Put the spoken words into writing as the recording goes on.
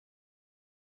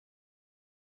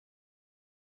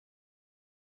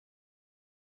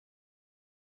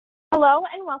Hello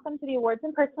and welcome to the Awards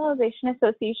and Personalization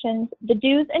Association's The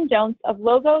Do's and Don'ts of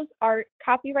Logos, Art,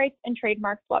 Copyrights, and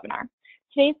Trademarks webinar.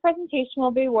 Today's presentation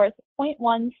will be worth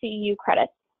 0.1 CEU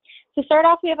credits. To start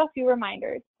off, we have a few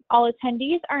reminders. All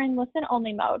attendees are in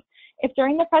listen-only mode. If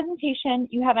during the presentation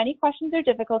you have any questions or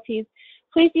difficulties,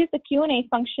 please use the Q&A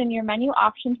function in your menu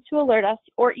options to alert us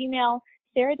or email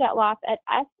Sarah Detloff at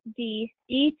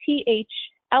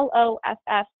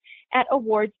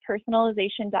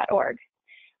sdetloff@awardspersonalization.org.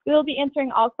 We will be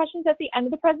answering all questions at the end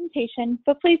of the presentation,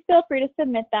 but please feel free to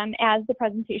submit them as the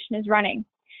presentation is running.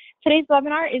 Today's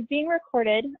webinar is being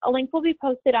recorded. A link will be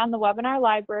posted on the webinar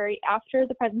library after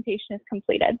the presentation is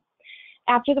completed.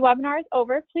 After the webinar is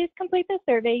over, please complete the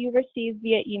survey you received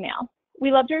via email.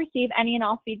 We love to receive any and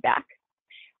all feedback.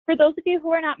 For those of you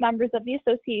who are not members of the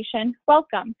association,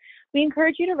 welcome. We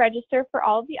encourage you to register for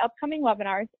all of the upcoming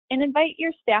webinars and invite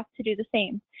your staff to do the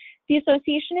same. The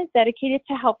association is dedicated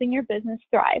to helping your business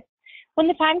thrive. When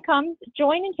the time comes,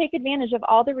 join and take advantage of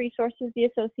all the resources the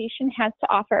association has to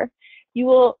offer. You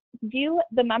will view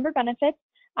the member benefits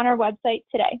on our website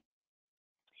today.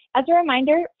 As a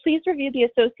reminder, please review the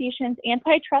association's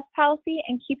antitrust policy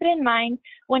and keep it in mind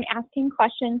when asking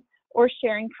questions or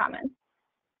sharing comments.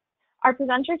 Our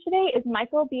presenter today is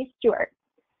Michael B. Stewart.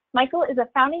 Michael is a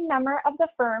founding member of the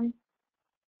firm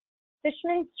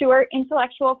Fishman Stewart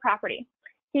Intellectual Property.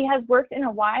 He has worked in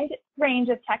a wide range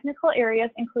of technical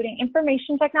areas, including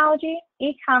information technology,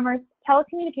 e-commerce,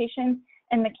 telecommunications,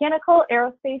 and mechanical,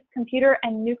 aerospace, computer,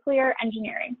 and nuclear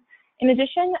engineering. In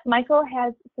addition, Michael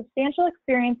has substantial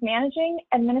experience managing,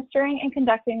 administering, and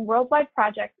conducting worldwide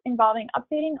projects involving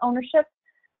updating ownership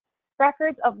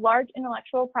records of large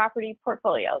intellectual property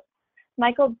portfolios.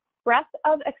 Michael's breadth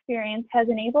of experience has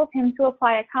enabled him to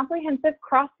apply a comprehensive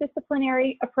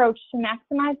cross-disciplinary approach to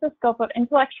maximize the scope of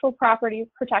intellectual property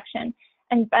protection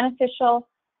and beneficial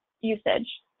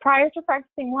usage. Prior to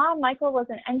practicing law, Michael was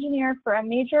an engineer for a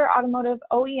major automotive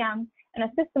OEM and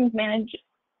a systems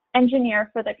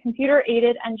engineer for the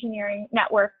computer-aided engineering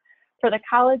network for the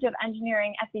College of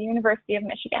Engineering at the University of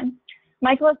Michigan.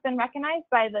 Michael has been recognized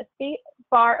by the State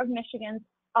Bar of Michigan's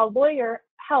A Lawyer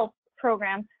Help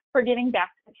program for giving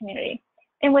back to the community.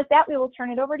 And with that, we will turn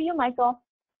it over to you, Michael.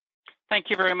 Thank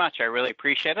you very much. I really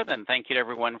appreciate it. And thank you to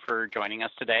everyone for joining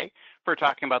us today for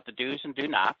talking about the do's and do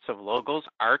nots of logos,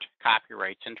 art,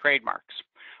 copyrights, and trademarks.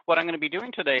 What I'm going to be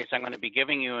doing today is I'm going to be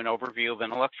giving you an overview of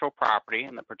intellectual property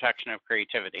and the protection of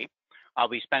creativity. I'll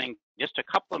be spending just a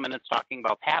couple of minutes talking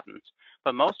about patents,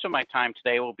 but most of my time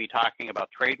today will be talking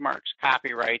about trademarks,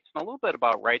 copyrights, and a little bit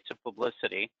about rights of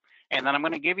publicity. And then I'm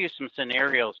going to give you some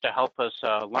scenarios to help us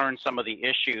learn some of the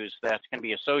issues that can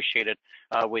be associated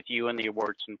with you in the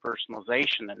awards and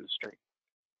personalization industry.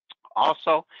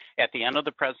 Also, at the end of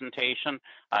the presentation,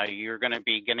 you're going to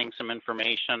be getting some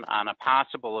information on a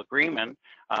possible agreement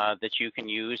that you can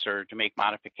use or to make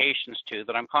modifications to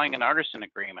that I'm calling an artisan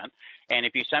agreement. And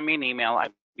if you send me an email,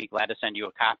 I'd be glad to send you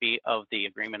a copy of the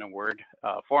agreement in Word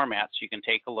format so you can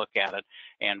take a look at it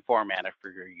and format it for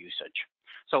your usage.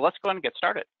 So let's go ahead and get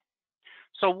started.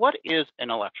 So what is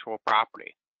intellectual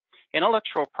property?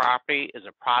 Intellectual property is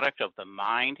a product of the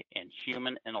mind and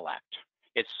human intellect.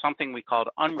 It's something we call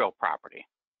unreal property.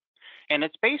 And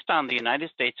it's based on the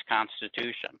United States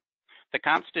Constitution. The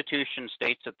Constitution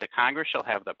states that the Congress shall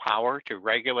have the power to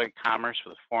regulate commerce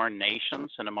with foreign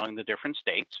nations and among the different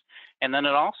states. And then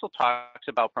it also talks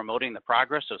about promoting the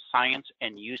progress of science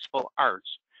and useful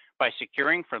arts by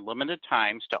securing for limited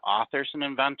times to authors and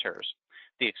inventors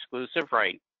the exclusive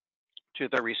right to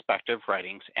their respective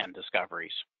writings and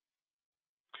discoveries.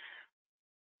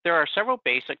 There are several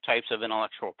basic types of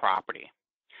intellectual property.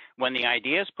 When the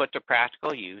idea is put to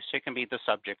practical use, it can be the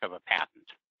subject of a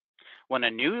patent. When a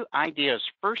new idea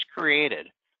is first created,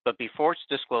 but before it's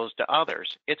disclosed to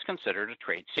others, it's considered a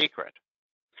trade secret.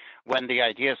 When the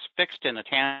idea is fixed in a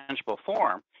tangible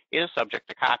form, it is subject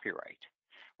to copyright.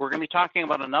 We're going to be talking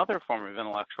about another form of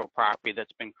intellectual property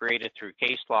that's been created through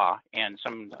case law and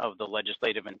some of the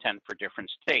legislative intent for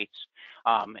different states.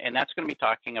 And that's going to be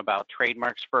talking about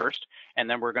trademarks first, and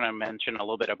then we're going to mention a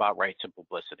little bit about rights of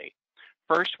publicity.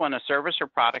 First, when a service or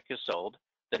product is sold,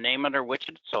 the name under which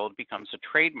it's sold becomes a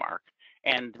trademark.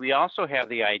 And we also have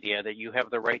the idea that you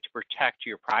have the right to protect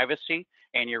your privacy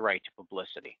and your right to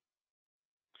publicity.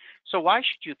 So why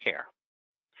should you care?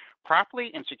 Properly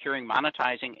in securing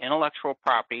monetizing intellectual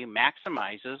property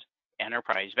maximizes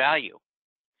enterprise value.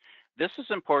 This is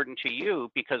important to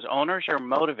you because owners are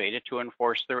motivated to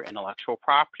enforce their intellectual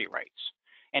property rights.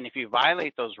 And if you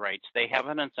violate those rights, they have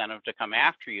an incentive to come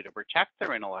after you to protect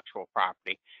their intellectual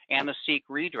property and to seek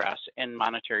redress and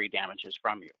monetary damages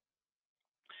from you.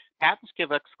 Patents give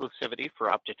exclusivity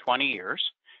for up to 20 years,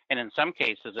 and in some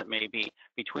cases it may be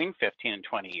between 15 and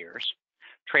 20 years.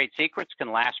 Trade secrets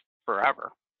can last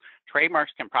forever.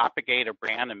 Trademarks can propagate a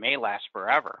brand and may last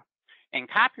forever. And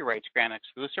copyrights grant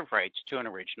exclusive rights to an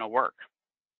original work.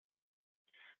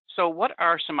 So what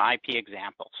are some IP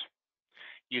examples?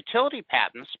 Utility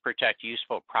patents protect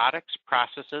useful products,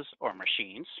 processes, or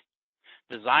machines.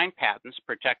 Design patents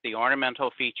protect the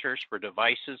ornamental features for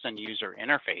devices and user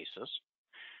interfaces.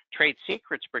 Trade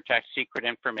secrets protect secret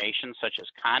information such as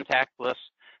contact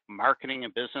lists, marketing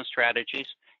and business strategies,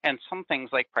 and some things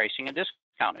like pricing and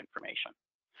discount information.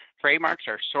 Trademarks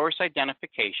are source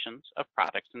identifications of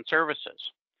products and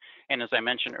services. And as I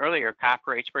mentioned earlier,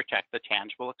 copyrights protect the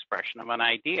tangible expression of an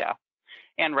idea,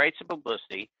 and rights of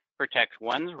publicity protect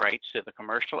one's rights to the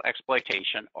commercial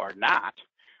exploitation or not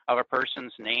of a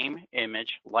person's name,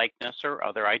 image, likeness, or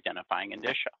other identifying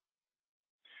indicia.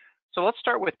 So let's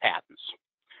start with patents.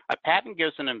 A patent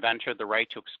gives an inventor the right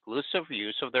to exclusive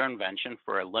use of their invention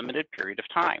for a limited period of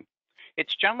time.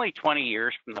 It's generally 20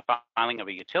 years from the filing of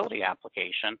a utility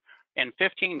application and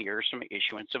 15 years from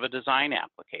issuance of a design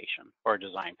application or a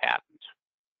design patent.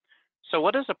 So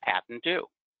what does a patent do?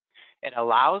 It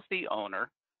allows the owner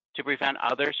to prevent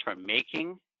others from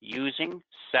making, using,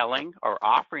 selling, or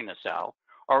offering to sell,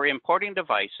 or importing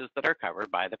devices that are covered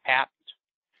by the patent.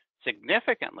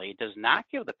 Significantly, it does not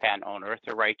give the patent owner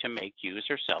the right to make, use,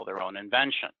 or sell their own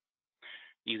invention.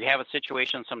 You have a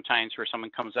situation sometimes where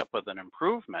someone comes up with an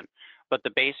improvement, but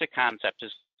the basic concept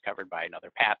is covered by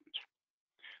another patent.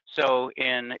 So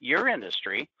in your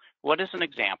industry, what is an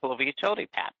example of a utility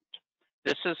patent?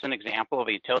 This is an example of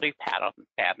a utility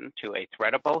patent to a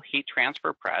threadable heat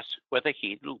transfer press with a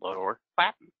heated lower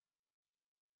platen.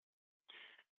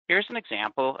 Here's an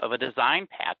example of a design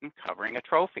patent covering a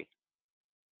trophy.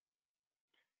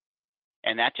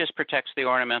 And that just protects the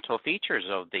ornamental features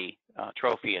of the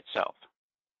trophy itself.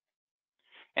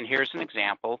 And here's an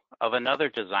example of another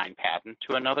design patent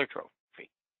to another trophy.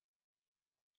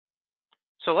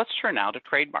 So let's turn now to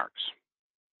trademarks.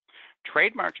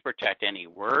 Trademarks protect any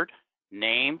word,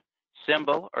 name,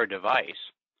 symbol, or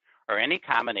device, or any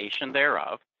combination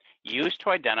thereof, used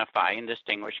to identify and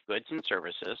distinguish goods and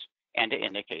services and to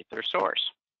indicate their source.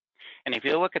 And if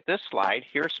you look at this slide,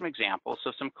 here are some examples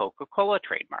of some Coca-Cola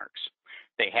trademarks.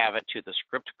 They have it to the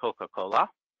script Coca-Cola,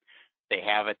 they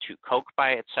have it to Coke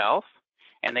by itself,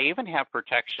 and they even have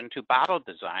protection to bottle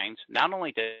designs, not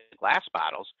only to glass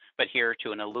bottles, but here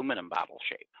to an aluminum bottle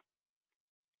shape.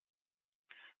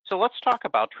 So let's talk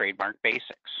about trademark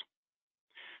basics.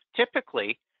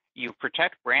 Typically, you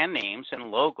protect brand names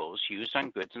and logos used on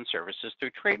goods and services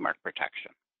through trademark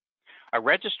protection. A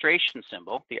registration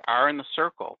symbol, the R in the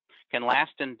circle, can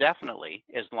last indefinitely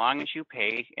as long as you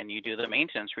pay and you do the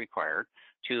maintenance required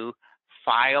to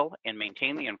file and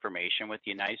maintain the information with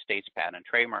the United States Patent and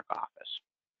Trademark Office.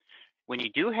 When you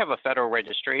do have a federal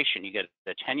registration, you get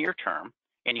a 10-year term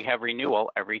and you have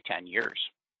renewal every 10 years.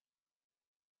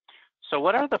 So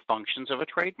what are the functions of a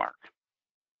trademark?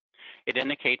 It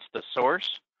indicates the source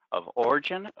of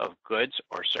origin of goods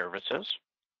or services.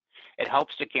 It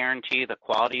helps to guarantee the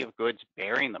quality of goods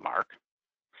bearing the mark.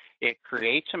 It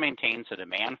creates and maintains a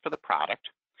demand for the product,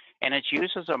 and it's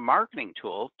used as a marketing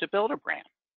tool to build a brand.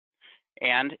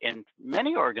 And in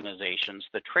many organizations,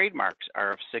 the trademarks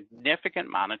are of significant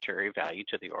monetary value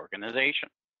to the organization.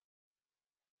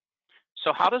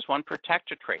 So how does one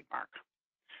protect a trademark?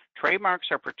 Trademarks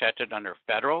are protected under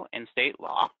federal and state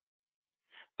law.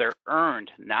 They're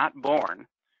earned, not born.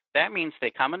 That means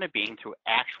they come into being through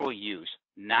actual use,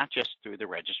 not just through the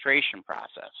registration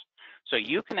process. So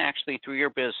you can actually, through your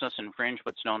business, infringe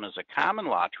what's known as a common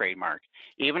law trademark,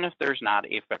 even if there's not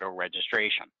a federal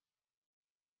registration.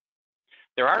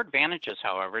 There are advantages,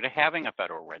 however, to having a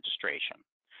federal registration.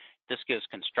 This gives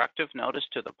constructive notice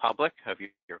to the public of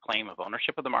your claim of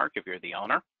ownership of the mark if you're the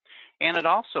owner. And it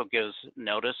also gives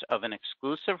notice of an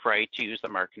exclusive right to use the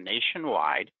mark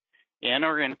nationwide in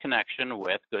or in connection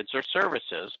with goods or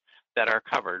services that are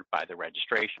covered by the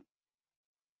registration.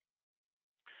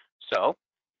 So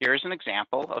here's an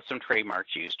example of some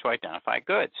trademarks used to identify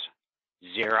goods.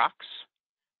 Xerox,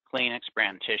 Kleenex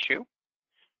brand tissue,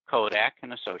 Kodak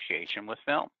in association with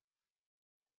film.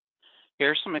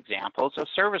 Here's some examples of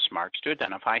service marks to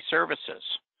identify services.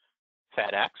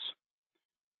 FedEx,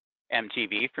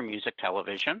 MTV for music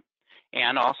television,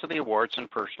 and also the Awards and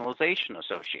Personalization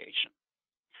Association.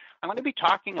 I'm going to be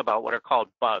talking about what are called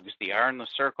bugs, the R in the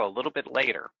circle, a little bit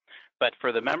later. But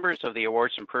for the members of the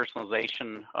Awards and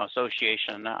Personalization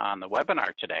Association on the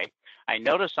webinar today, I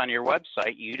noticed on your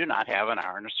website you do not have an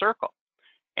R in a circle.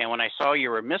 And when I saw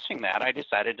you were missing that, I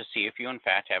decided to see if you in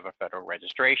fact have a federal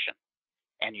registration.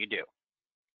 And you do.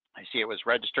 I see it was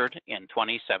registered in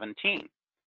 2017.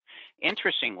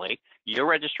 Interestingly, your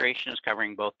registration is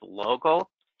covering both the logo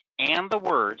and the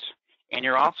words, and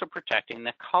you're also protecting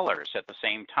the colors at the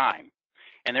same time.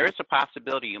 And there is a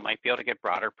possibility you might be able to get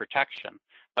broader protection,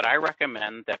 but I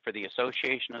recommend that for the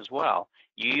association as well,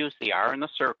 you use the R in the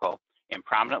circle in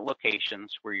prominent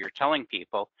locations where you're telling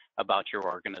people about your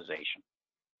organization.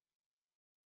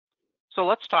 So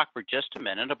let's talk for just a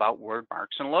minute about word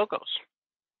marks and logos.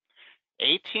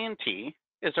 AT&T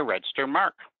is a registered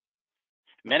mark.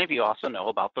 Many of you also know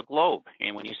about the globe,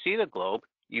 and when you see the globe,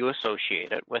 you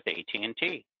associate it with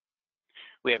AT&T.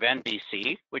 We have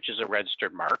NBC, which is a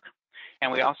registered mark,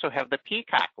 and we also have the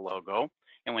peacock logo,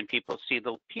 and when people see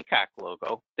the peacock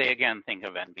logo, they again think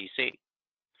of NBC.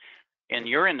 In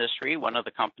your industry, one of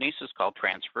the companies is called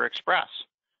Transfer Express.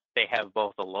 They have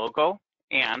both a logo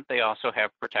and they also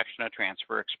have protection of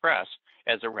Transfer Express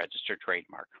as a registered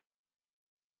trademark.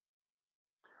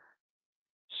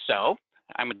 So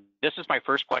this is my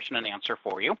first question and answer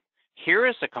for you. Here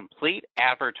is a complete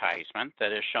advertisement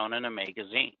that is shown in a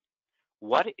magazine.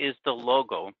 What is the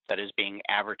logo that is being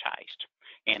advertised?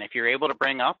 And if you're able to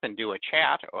bring up and do a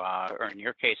chat, or in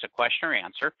your case, a question or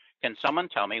answer, can someone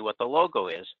tell me what the logo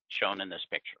is shown in this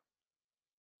picture?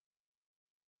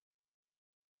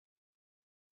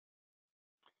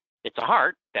 It's a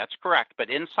heart, that's correct,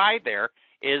 but inside there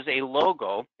is a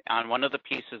logo on one of the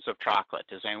pieces of chocolate.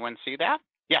 Does anyone see that?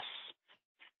 Yes.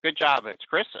 Good job, it's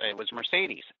Chris. It was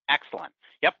Mercedes. Excellent.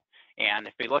 Yep. And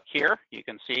if we look here, you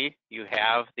can see you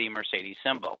have the Mercedes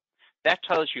symbol. That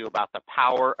tells you about the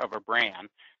power of a brand,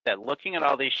 that looking at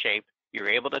all these shapes, you're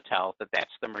able to tell that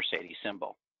that's the Mercedes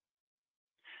symbol.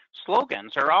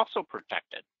 Slogans are also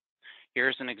protected.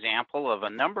 Here's an example of a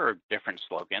number of different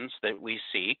slogans that we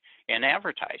see in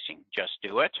advertising. Just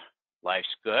do it,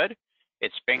 life's good,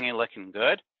 it's springy looking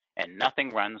good, and nothing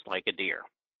runs like a deer.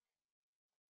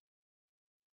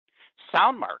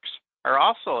 Sound marks are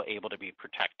also able to be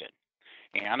protected.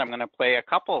 And I'm going to play a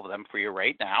couple of them for you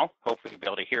right now. Hopefully you'll be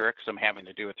able to hear it because I'm having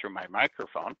to do it through my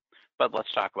microphone. But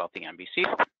let's talk about the NBC.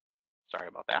 Sorry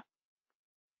about that.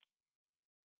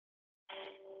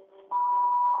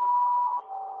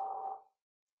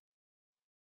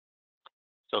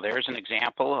 So there's an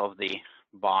example of the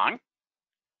bong.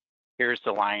 Here's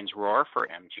the lion's roar for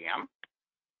MGM.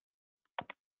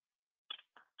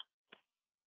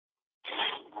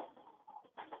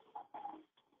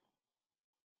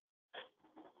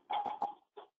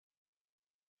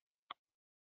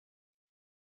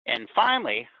 And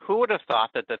finally, who would have thought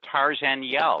that the Tarzan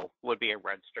yell would be a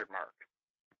registered mark?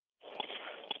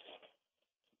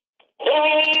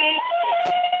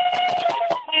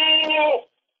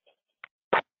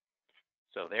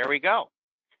 So there we go.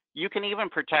 You can even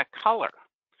protect color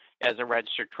as a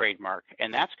registered trademark,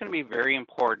 and that's going to be very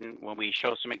important when we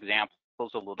show some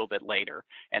examples a little bit later.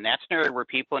 And that's an area where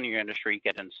people in your industry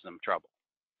get into some trouble.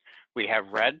 We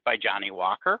have Red by Johnny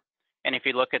Walker. And if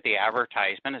you look at the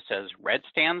advertisement, it says, red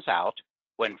stands out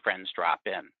when friends drop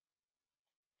in.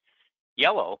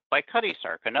 Yellow by Cutty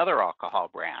Sark, another alcohol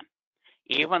brand.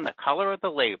 Even the color of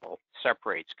the label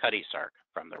separates Cutty Sark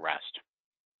from the rest.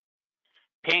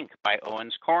 Pink by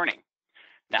Owens Corning.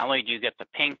 Not only do you get the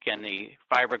pink in the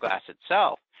fiberglass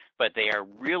itself, but they are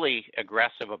really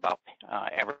aggressive about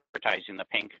advertising the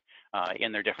pink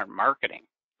in their different marketing.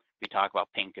 We talk about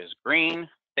pink is green,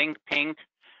 think pink.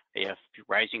 If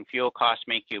rising fuel costs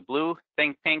make you blue,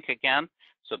 think pink again.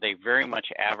 So they very much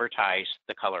advertise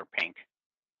the color pink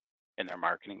in their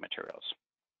marketing materials.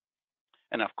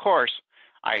 And of course,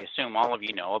 I assume all of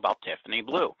you know about Tiffany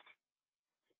Blue.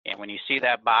 And when you see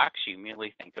that box, you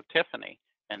immediately think of Tiffany,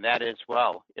 and that as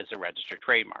well is a registered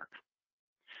trademark.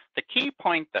 The key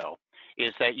point, though,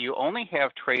 is that you only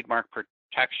have trademark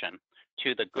protection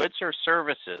to the goods or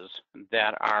services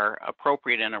that are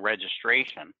appropriate in a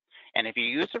registration. And if you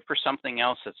use it for something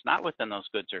else that's not within those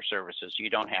goods or services, you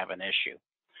don't have an issue.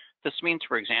 This means,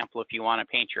 for example, if you want to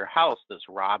paint your house this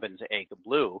robin's egg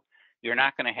blue, you're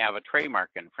not going to have a trademark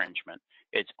infringement.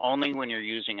 It's only when you're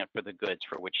using it for the goods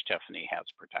for which Tiffany has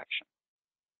protection.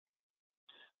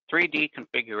 3D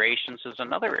configurations is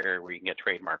another area where you can get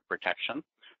trademark protection.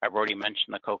 I've already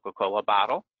mentioned the Coca-Cola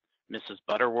bottle. Mrs.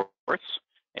 Butterworth's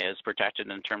is protected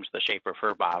in terms of the shape of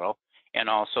her bottle, and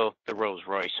also the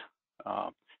Rolls-Royce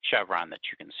chevron that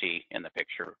you can see in the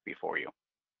picture before you.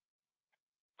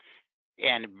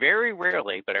 And very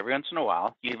rarely, but every once in a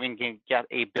while, you even can get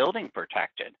a building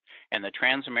protected, and the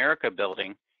Transamerica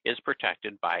building is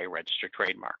protected by a registered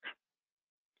trademark.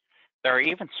 There are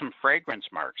even some fragrance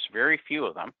marks, very few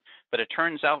of them, but it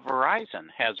turns out Verizon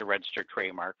has a registered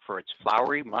trademark for its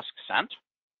flowery musk scent,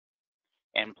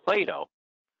 and Play-Doh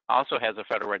also has a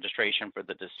federal registration for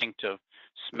the distinctive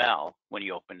smell when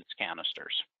you open its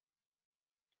canisters.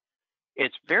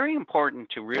 It's very important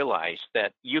to realize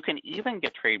that you can even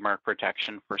get trademark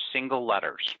protection for single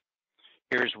letters.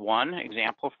 Here's one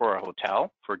example for a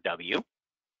hotel for W.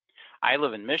 I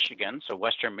live in Michigan, so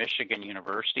Western Michigan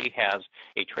University has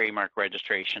a trademark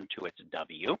registration to its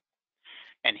W.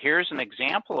 And here's an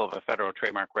example of a federal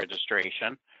trademark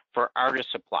registration for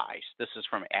artist supplies. This is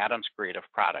from Adams Creative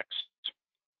Products.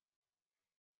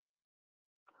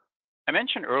 I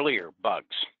mentioned earlier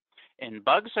bugs, and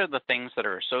bugs are the things that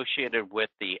are associated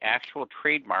with the actual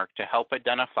trademark to help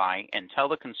identify and tell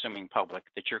the consuming public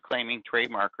that you're claiming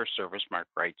trademark or service mark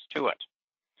rights to it.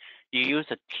 You use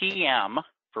a TM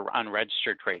for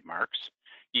unregistered trademarks,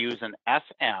 you use an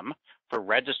SM for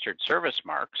registered service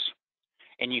marks,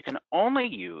 and you can only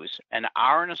use an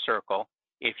R in a circle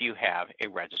if you have a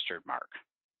registered mark.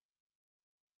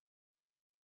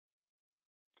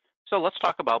 So let's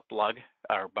talk about bug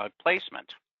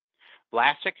placement.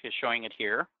 Vlasic is showing it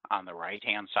here on the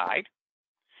right-hand side.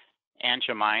 Aunt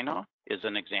Jemima is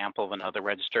an example of another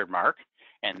registered mark,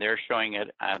 and they're showing it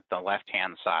at the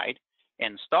left-hand side.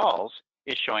 And Stalls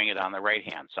is showing it on the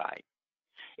right-hand side.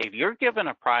 If you're given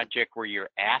a project where you're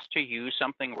asked to use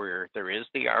something where there is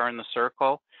the R in the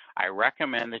circle, I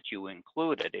recommend that you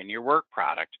include it in your work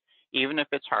product, even if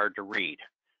it's hard to read.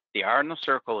 The R in the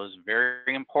circle is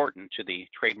very important to the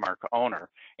trademark owner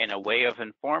in a way of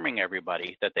informing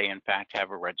everybody that they in fact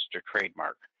have a registered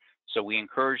trademark. So we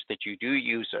encourage that you do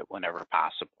use it whenever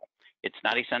possible. It's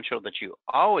not essential that you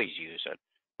always use it,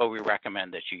 but we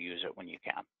recommend that you use it when you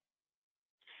can.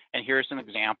 And here's an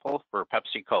example for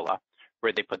Pepsi Cola,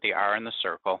 where they put the R in the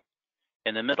circle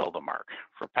in the middle of the mark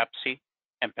for Pepsi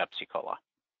and Pepsi Cola.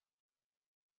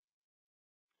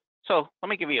 So let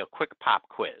me give you a quick pop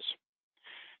quiz.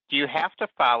 Do you have to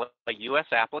file a U.S.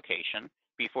 application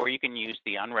before you can use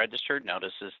the unregistered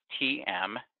notices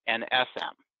TM and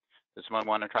SM? Does someone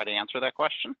want to try to answer that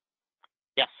question?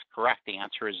 Yes, correct. The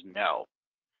answer is no.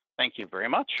 Thank you very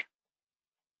much.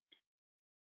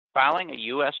 Filing a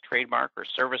U.S. trademark or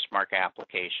service mark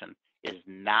application is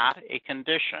not a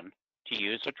condition to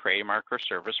use a trademark or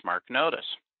service mark notice.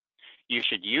 You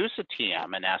should use a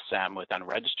TM and SM with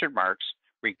unregistered marks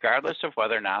regardless of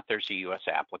whether or not there's a U.S.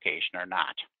 application or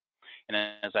not. And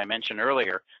as I mentioned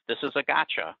earlier, this is a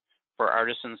gotcha for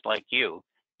artisans like you.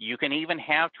 You can even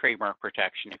have trademark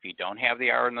protection if you don't have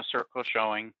the R in the circle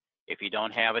showing, if you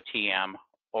don't have a TM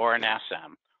or an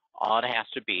SM. All it has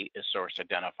to be is source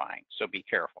identifying, so be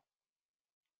careful.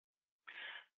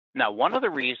 Now, one of the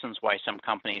reasons why some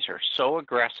companies are so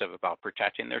aggressive about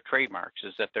protecting their trademarks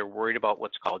is that they're worried about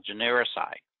what's called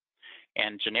genericide.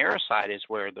 And genericide is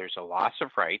where there's a loss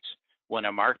of rights when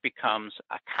a mark becomes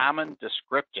a common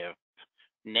descriptive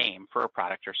name for a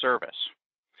product or service.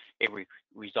 It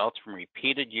results from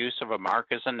repeated use of a mark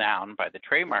as a noun by the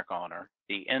trademark owner,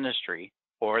 the industry,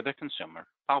 or the consumer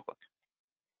public.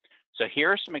 So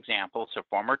here are some examples of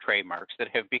former trademarks that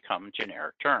have become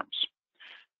generic terms: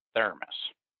 thermos,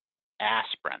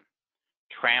 aspirin,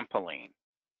 trampoline,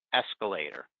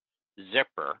 escalator,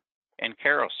 zipper, and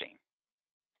kerosene.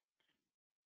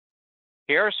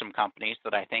 Here are some companies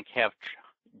that I think have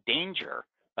danger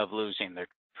of losing their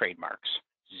trademarks: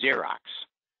 Xerox,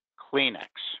 Kleenex,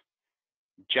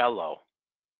 Jell-O,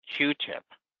 Q-tip,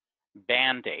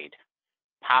 Band-Aid,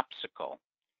 Popsicle,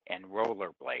 and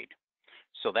Rollerblade.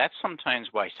 So that's sometimes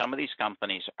why some of these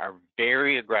companies are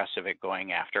very aggressive at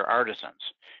going after artisans,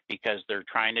 because they're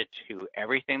trying to do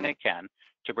everything they can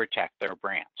to protect their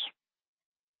brands.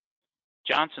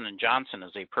 Johnson & Johnson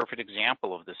is a perfect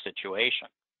example of this situation.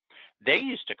 They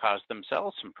used to cause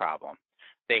themselves some problem.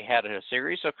 They had a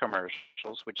series of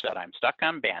commercials which said, "I'm stuck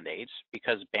on Band-Aids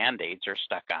because Band-Aids are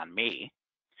stuck on me."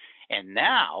 And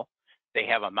now they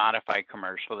have a modified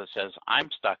commercial that says, "I'm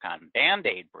stuck on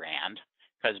Band-Aid brand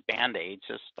because Band-Aids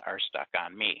are stuck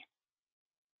on me."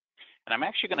 And I'm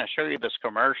actually going to show you this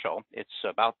commercial. It's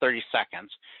about 30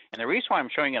 seconds. And the reason why I'm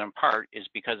showing it in part is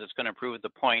because it's going to prove the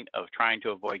point of trying to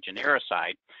avoid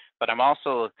genericide. But I'm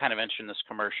also kind of mentioning this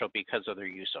commercial because of their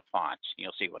use of fonts.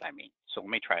 You'll see what I mean. So let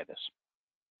me try this.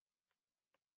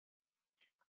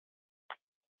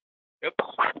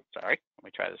 Oops, sorry. Let me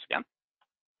try this again.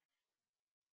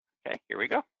 Okay, here we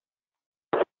go.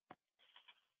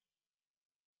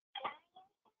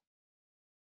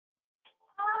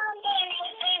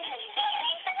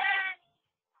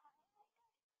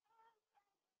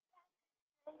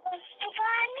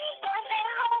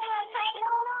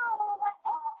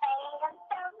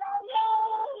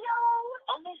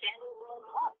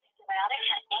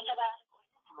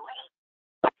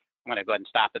 I'm going to go ahead and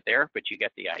stop it there, but you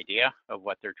get the idea of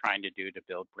what they're trying to do to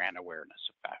build brand awareness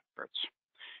efforts.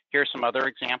 Here's some other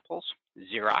examples.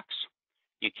 Xerox.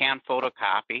 You can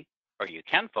photocopy, or you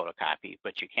can photocopy,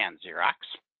 but you can't Xerox.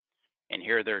 And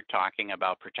here they're talking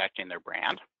about protecting their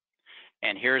brand.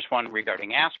 And here's one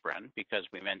regarding aspirin, because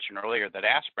we mentioned earlier that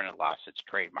aspirin had lost its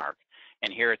trademark.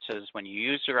 And here it says, when you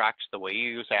use Xerox the way you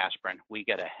use aspirin, we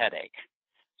get a headache.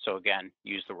 So again,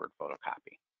 use the word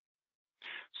photocopy.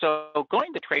 So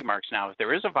going to trademarks now, if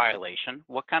there is a violation,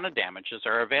 what kind of damages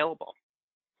are available?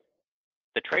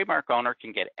 The trademark owner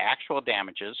can get actual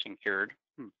damages incurred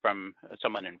from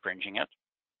someone infringing it.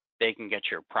 They can get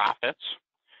your profits.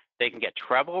 They can get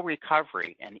treble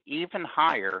recovery, and even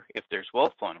higher if there's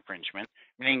willful infringement,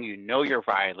 meaning you know you're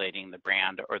violating the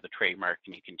brand or the trademark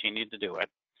and you continue to do it.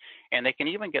 And they can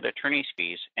even get attorney's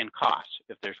fees and costs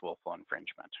if there's willful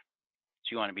infringement. So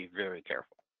you want to be very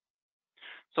careful.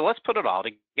 So let's put it all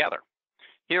together.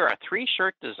 Here are 3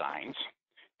 shirt designs,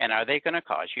 and are they going to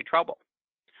cause you trouble?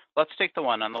 Let's take the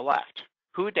one on the left.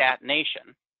 Who Dat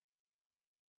Nation.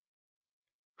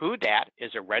 Who Dat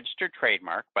is a registered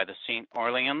trademark by the St.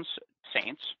 Orleans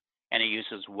Saints, and it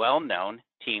uses well-known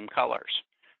team colors.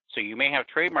 So you may have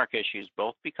trademark issues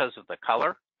both because of the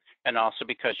color and also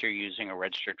because you're using a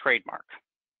registered trademark.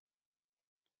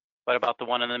 What about the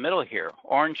one in the middle here?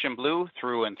 Orange and blue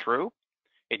through and through.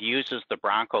 It uses the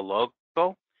Bronco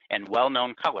logo and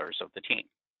well-known colors of the team.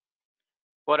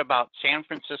 What about San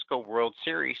Francisco World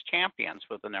Series champions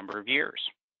with a number of years?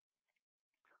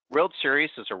 World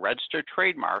Series is a registered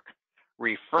trademark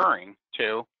referring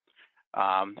to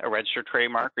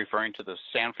the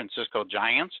San Francisco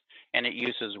Giants, and it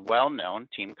uses well-known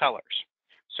team colors.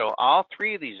 So all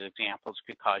 3 of these examples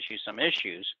could cause you some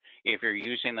issues if you're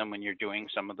using them when you're doing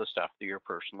some of the stuff through your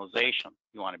personalization.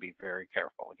 You want to be very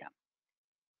careful again.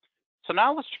 So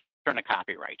now let's turn to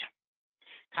copyright.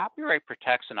 Copyright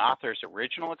protects an author's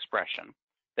original expression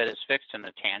that is fixed in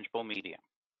a tangible medium.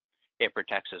 It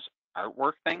protects his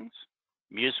artwork things,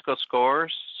 musical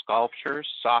scores, sculptures,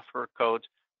 software codes,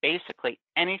 basically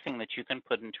anything that you can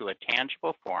put into a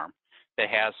tangible form that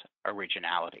has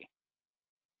originality.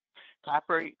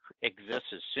 Copyright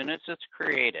exists as soon as it's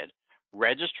created.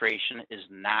 Registration is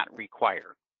not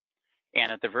required. And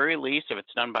at the very least, if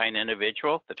it's done by an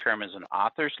individual, the term is an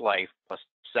author's life plus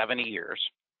 70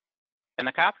 years. And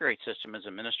the copyright system is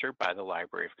administered by the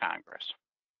Library of Congress.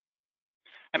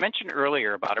 I mentioned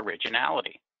earlier about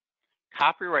originality.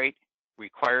 Copyright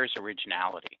requires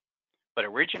originality, but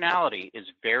originality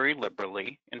is very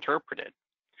liberally interpreted.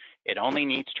 It only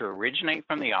needs to originate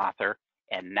from the author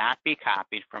and not be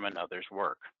copied from another's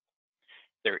work.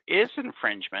 There is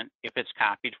infringement if it's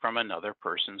copied from another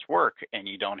person's work and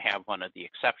you don't have one of the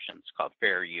exceptions called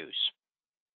fair use.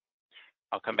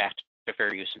 I'll come back to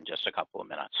fair use in just a couple of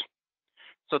minutes.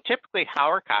 So typically,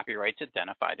 how are copyrights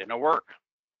identified in a work?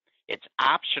 It's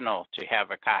optional to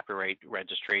have a copyright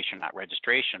registration, not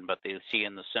registration, but they see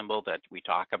in the symbol that we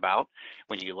talk about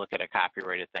when you look at a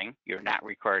copyrighted thing, you're not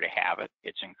required to have it,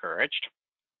 it's encouraged.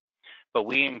 But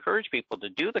we encourage people to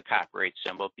do the copyright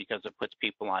symbol because it puts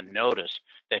people on notice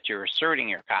that you're asserting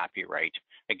your copyright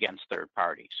against third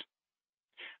parties.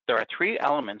 There are 3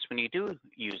 elements when you do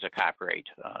use a copyright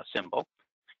symbol.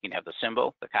 You can have the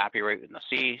symbol, the copyright, and the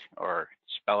C, or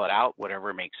spell it out,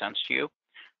 whatever makes sense to you.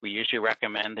 We usually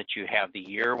recommend that you have the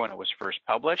year when it was first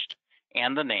published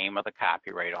and the name of the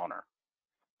copyright owner.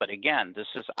 But again, this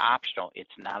is optional.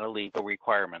 It's not a legal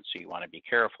requirement, so you want to be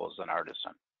careful as an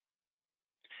artisan.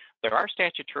 There are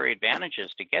statutory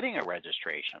advantages to getting a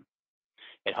registration.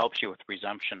 It helps you with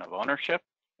presumption of ownership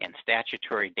and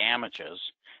statutory damages,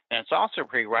 and it's also a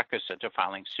prerequisite to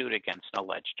filing suit against an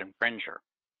alleged infringer.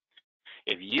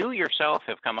 If you yourself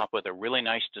have come up with a really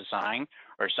nice design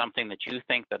or something that you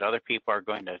think that other people are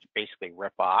going to basically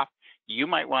rip off, you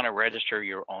might want to register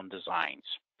your own designs.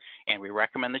 And we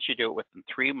recommend that you do it within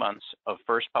 3 months of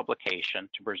first publication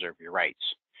to preserve your rights.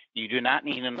 You do not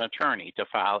need an attorney to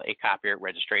file a copyright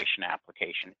registration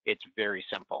application. It's very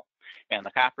simple. And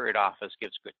the Copyright Office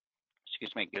gives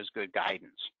good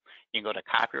guidance. You can go to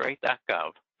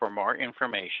copyright.gov for more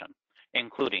information,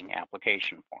 including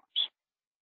application forms.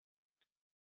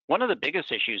 One of the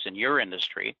biggest issues in your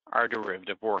industry are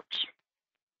derivative works.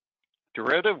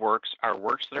 Derivative works are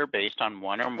works that are based on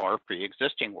one or more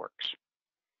pre-existing works.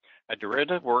 A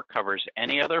derivative work covers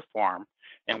any other form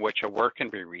in which a work can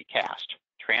be recast,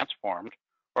 transformed,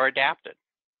 or adapted.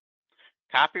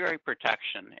 Copyright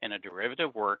protection in a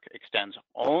derivative work extends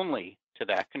only to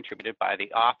that contributed by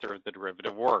the author of the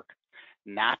derivative work,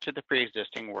 not to the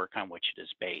pre-existing work on which it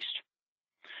is based.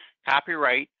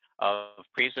 Copyright of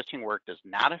pre-existing work does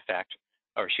not affect,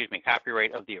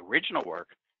 copyright of the original work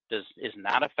is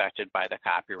not affected by the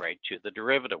copyright to the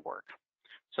derivative work.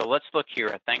 So let's look here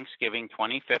at Thanksgiving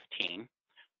 2015,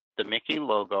 the Mickey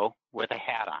logo with a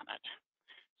hat on it.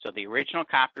 So the original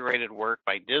copyrighted work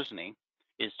by Disney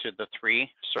is to the 3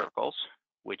 circles,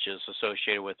 which is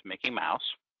associated with Mickey Mouse.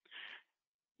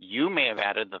 You may have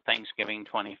added the Thanksgiving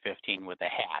 2015 with a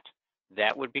hat.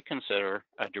 That would be considered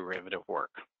a derivative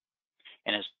work.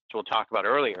 And as we'll talk about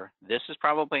earlier, this is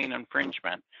probably an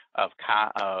infringement of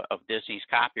Disney's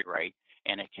copyright,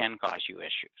 and it can cause you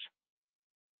issues.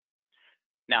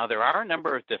 Now, there are a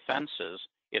number of defenses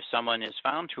if someone is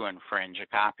found to infringe a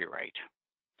copyright.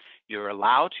 You're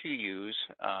allowed to use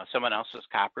someone else's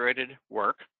copyrighted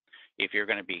work if you're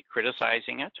going to be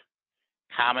criticizing it,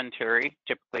 commentary,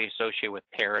 typically associated with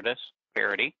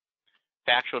parody,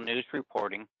 factual news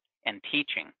reporting, and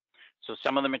teaching. So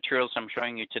some of the materials I'm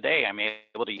showing you today, I'm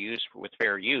able to use with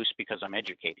fair use because I'm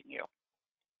educating you.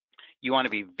 You want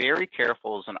to be very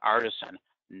careful as an artisan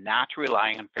not to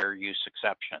rely on fair use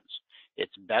exceptions.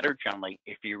 It's better generally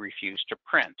if you refuse to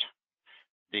print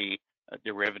the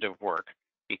derivative work,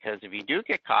 because if you do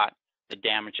get caught, the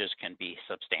damages can be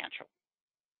substantial.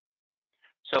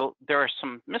 So there are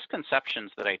some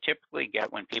misconceptions that I typically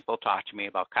get when people talk to me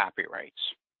about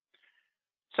copyrights.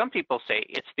 Some people say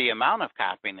it's the amount of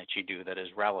copying that you do that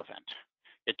is relevant.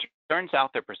 It turns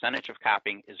out the percentage of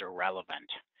copying is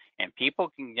irrelevant, and people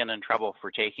can get in trouble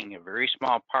for taking a very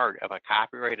small part of a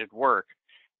copyrighted work,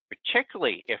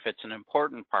 particularly if it's an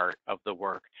important part of the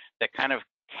work that kind of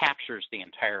captures the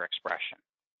entire expression.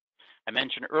 I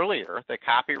mentioned earlier that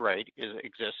copyright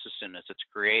exists as soon as it's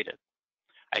created.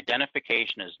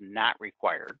 Identification is not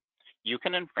required. You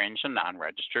can infringe a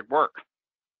non-registered work.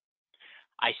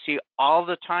 I see all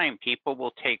the time people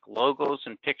will take logos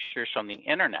and pictures from the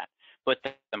internet, put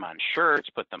them on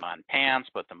shirts, put them on pants,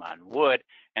 put them on wood,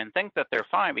 and think that they're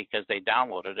fine because they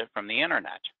downloaded it from the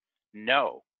internet.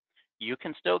 No, you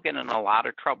can still get in a lot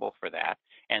of trouble for that.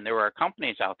 And there are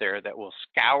companies out there that will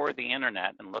scour the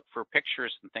internet and look for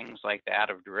pictures and things like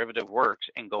that of derivative works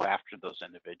and go after those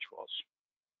individuals.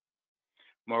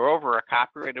 Moreover, a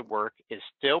copyrighted work is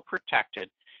still protected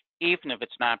even if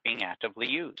it's not being actively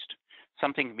used.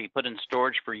 Something can be put in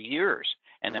storage for years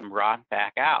and then brought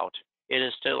back out. It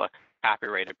is still a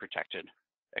copyrighted protected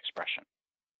expression.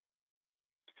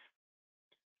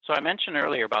 So I mentioned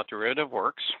earlier about derivative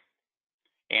works,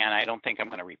 and I don't think I'm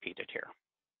going to repeat it here.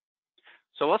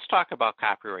 So let's talk about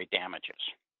copyright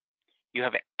damages. You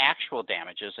have actual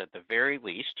damages at the very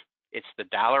least. It's the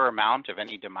dollar amount of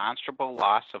any demonstrable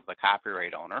loss of the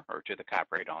copyright owner or to the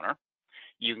copyright owner.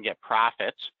 You can get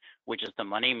profits, which is the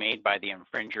money made by the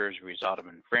infringer as a result of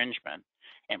infringement.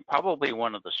 And probably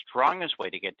one of the strongest way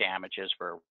to get damages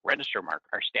for a register mark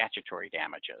are statutory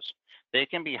damages. They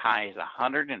can be high as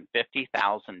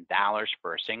 $150,000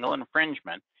 for a single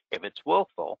infringement if it's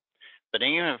willful, but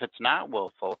even if it's not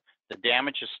willful, the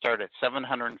damages start at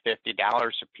 $750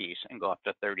 a piece and go up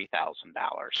to $30,000.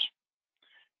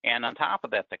 And on top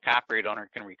of that, the copyright owner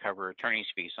can recover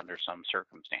attorney's fees under some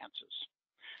circumstances.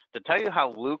 To tell you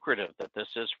how lucrative that this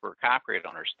is for copyright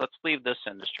owners, let's leave this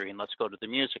industry and let's go to the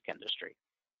music industry.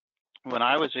 When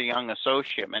I was a young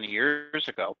associate many years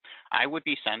ago, I would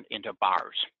be sent into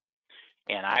bars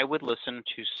and I would listen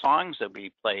to songs that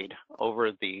we played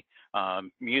over the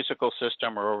musical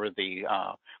system or over the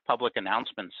public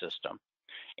announcement system.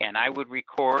 And I would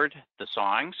record the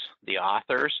songs, the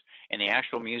authors, and the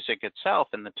actual music itself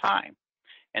in the time.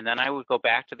 And then I would go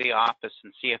back to the office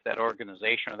and see if that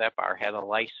organization or that bar had a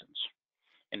license.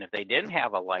 And if they didn't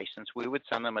have a license, we would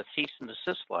send them a cease and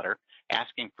desist letter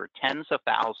asking for tens of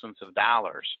thousands of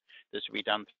dollars. This would be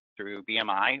done through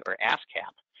BMI or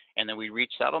ASCAP. And then we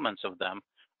reach settlements of them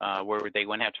where they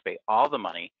wouldn't have to pay all the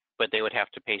money, but they would have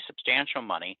to pay substantial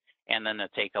money and then to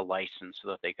take a license so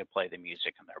that they could play the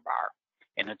music in their bar.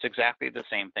 And it's exactly the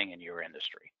same thing in your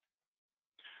industry.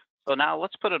 So now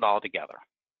let's put it all together.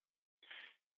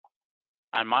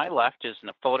 On my left is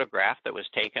a photograph that was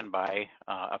taken by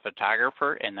a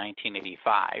photographer in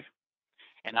 1985.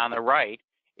 And on the right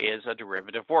is a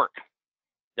derivative work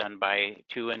done by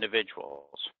 2 individuals.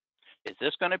 Is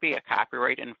this going to be a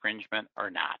copyright infringement or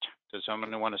not? Does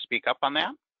someone want to speak up on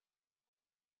that?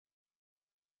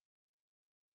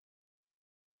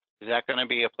 Is that going to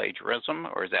be a plagiarism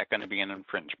or is that going to be an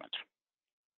infringement?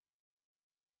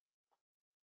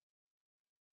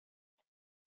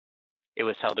 It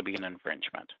was held to be an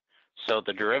infringement. So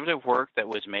the derivative work that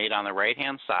was made on the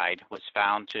right-hand side was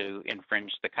found to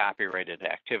infringe the copyrighted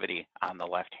activity on the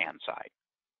left-hand side.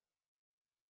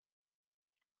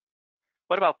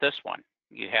 What about this one?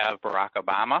 You have Barack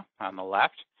Obama on the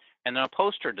left and then a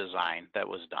poster design that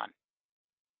was done.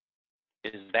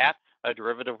 Is that a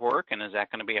derivative work, and is that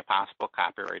going to be a possible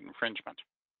copyright infringement?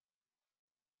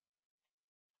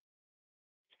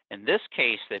 In this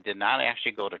case, they did not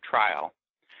actually go to trial,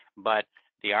 but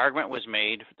the argument was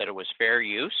made that it was fair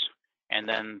use, and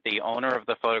then the owner of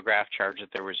the photograph charged that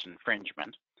there was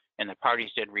infringement, and the parties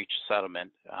did reach a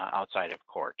settlement outside of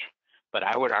court. But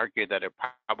I would argue that it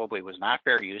probably was not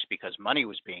fair use because money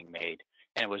was being made,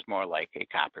 and it was more like a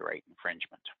copyright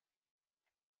infringement.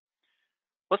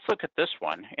 Let's look at this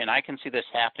one, and I can see this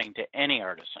happening to any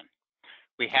artisan.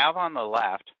 We have on the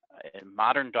left a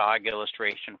modern dog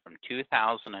illustration from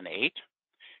 2008,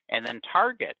 and then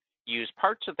Target used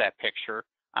parts of that picture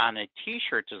on a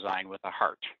t-shirt design with a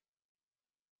heart.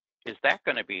 Is that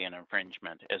going to be an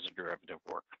infringement as a derivative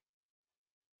work?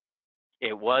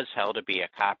 It was held to be a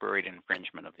copyright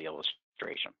infringement of the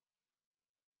illustration.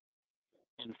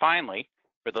 And finally,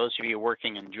 for those of you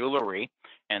working in jewelry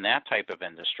and that type of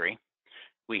industry,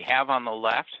 we have on the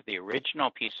left the original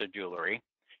piece of jewelry,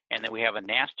 and then we have a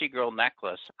Nasty Girl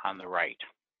necklace on the right.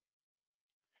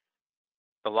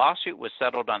 The lawsuit was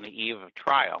settled on the eve of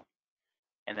trial,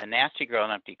 and the Nasty Girl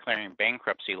ended up declaring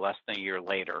bankruptcy less than a year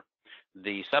later.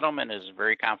 The settlement is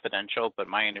very confidential, but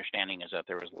my understanding is that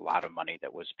there was a lot of money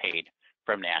that was paid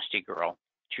from Nasty Girl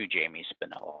to Jamie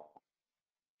Spinello.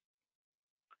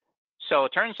 So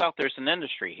it turns out there's an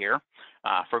industry here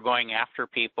for going after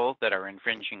people that are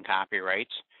infringing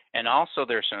copyrights, and also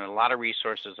there's a lot of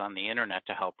resources on the internet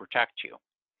to help protect you.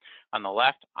 On the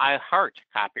left, I heart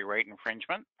copyright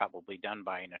infringement, probably done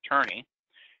by an attorney.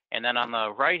 And then on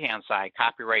the right-hand side,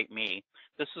 Copyright Me.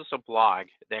 This is a blog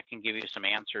that can give you some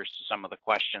answers to some of the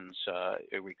questions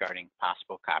regarding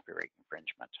possible copyright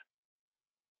infringement.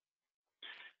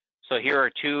 So here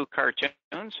are two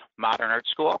cartoons, Modern Art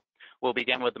School. We'll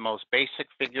begin with the most basic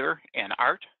figure in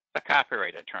art, the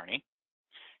copyright attorney.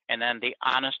 And then the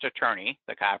honest attorney,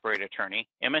 the copyright attorney.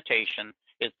 Imitation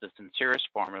is the sincerest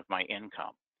form of my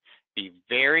income. Be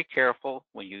very careful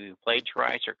when you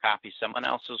plagiarize or copy someone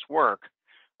else's work.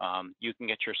 You can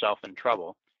get yourself in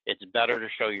trouble. It's better to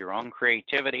show your own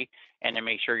creativity and to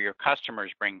make sure your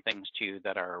customers bring things to you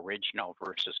that are original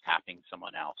versus copying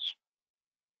someone else.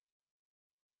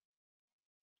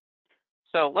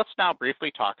 So let's now briefly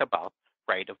talk about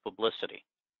right of publicity.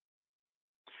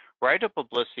 Right of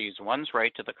publicity is one's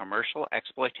right to the commercial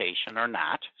exploitation or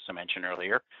not, as I mentioned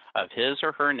earlier, of his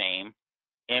or her name,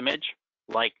 image,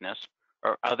 likeness,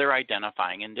 or other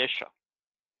identifying indicia.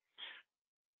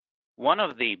 One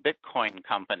of the Bitcoin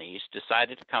companies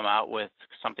decided to come out with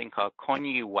something called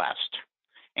Kanye West,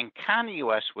 and Kanye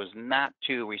West was not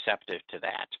too receptive to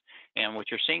that. And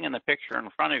what you're seeing in the picture in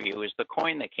front of you is the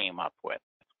coin they came up with.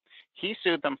 He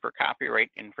sued them for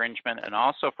copyright infringement and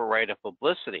also for right of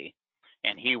publicity,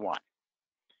 and he won.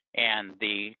 And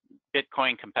the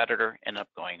Bitcoin competitor ended up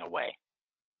going away.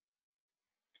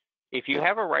 If you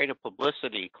have a right of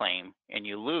publicity claim and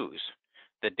you lose,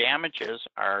 the damages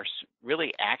are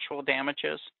really actual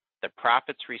damages, the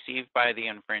profits received by the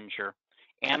infringer,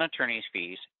 and attorney's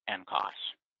fees and costs.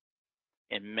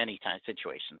 In many times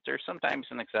situations, there's sometimes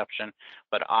an exception,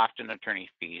 but often attorney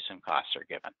fees and costs are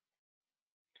given.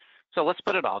 So let's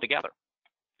put it all together.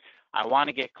 I want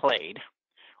to get Clayed,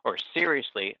 or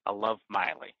seriously, I love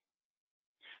Miley.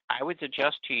 I would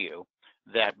suggest to you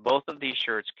that both of these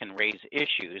shirts can raise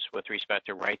issues with respect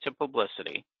to rights of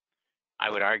publicity. I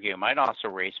would argue it might also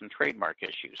raise some trademark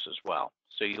issues as well.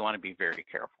 So you want to be very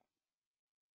careful.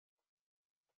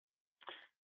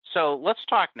 So let's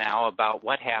talk now about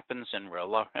what happens in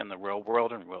the real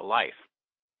world in real life.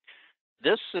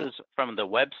 This is from the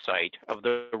website of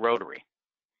the Rotary.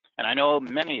 And I know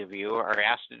many of you are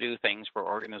asked to do things for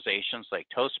organizations like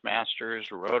Toastmasters,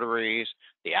 Rotaries,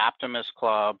 the Optimist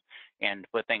Club, and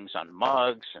put things on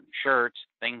mugs and shirts,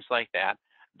 things like that.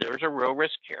 There's a real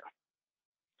risk here.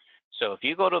 So if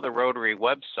you go to the Rotary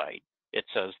website, it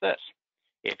says this: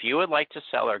 if you would like to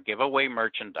sell or give away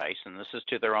merchandise, and this is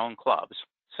to their own clubs,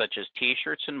 such as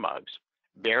t-shirts and mugs,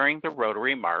 bearing the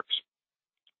Rotary marks,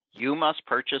 you must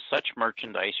purchase such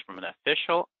merchandise from an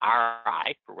official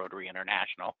RI, for Rotary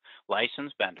International,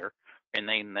 licensed vendor, and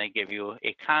then they give you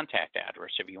a contact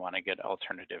address if you want to get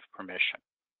alternative permission.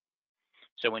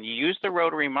 So when you use the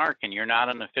Rotary mark and you're not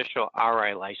an official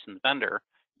RI licensed vendor,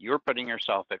 you're putting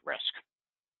yourself at risk.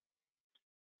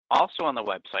 Also on the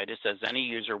website, it says any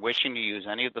user wishing to use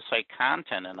any of the site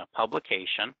content in a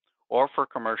publication or for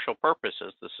commercial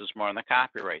purposes, this is more on the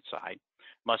copyright side,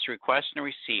 must request and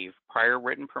receive prior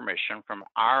written permission from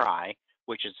RI,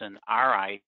 which is an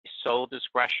RI sole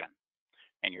discretion.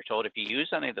 And you're told if you use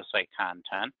any of the site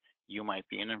content, you might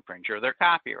be an infringer of their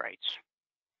copyrights.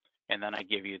 And then I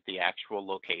give you the actual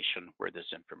location where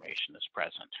this information is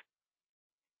present.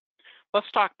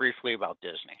 Let's talk briefly about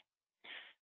Disney.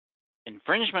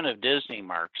 Infringement of Disney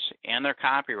marks and their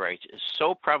copyrights is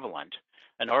so prevalent,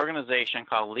 an organization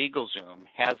called LegalZoom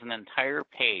has an entire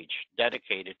page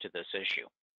dedicated to this issue.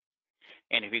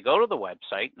 And if you go to the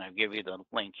website, and I'll give you the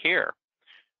link here,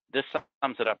 this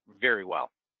sums it up very well.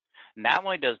 Not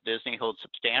only does Disney hold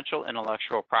substantial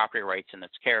intellectual property rights in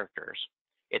its characters,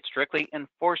 it strictly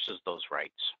enforces those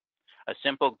rights. A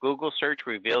simple Google search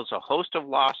reveals a host of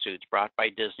lawsuits brought by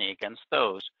Disney against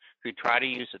those who try to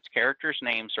use its characters'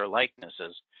 names or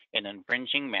likenesses in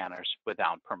infringing manners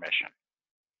without permission.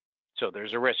 So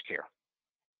there's a risk here.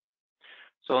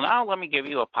 So now let me give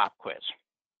you a pop quiz.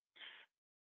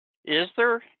 Is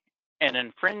there an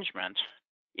infringement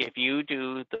if you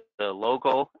do the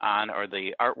logo on or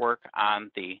the artwork on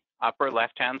the upper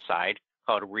left-hand side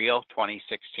called Rio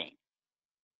 2016?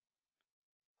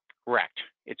 Correct.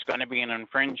 It's going to be an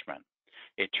infringement.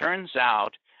 It turns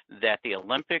out that the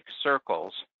Olympic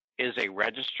circles is a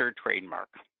registered trademark.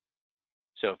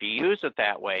 So if you use it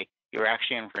that way, you're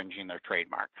actually infringing their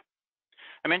trademark.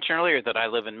 I mentioned earlier that I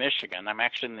live in Michigan. I'm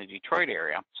actually in the Detroit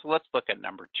area. So let's look at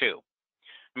number 2.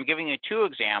 I'm giving you 2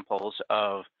 examples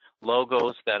of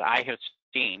logos that I have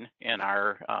seen in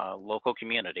our local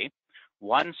community.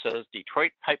 One says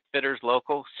Detroit Pipe Fitters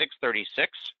Local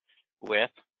 636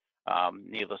 with,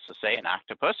 needless to say, an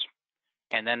octopus.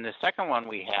 And then the second one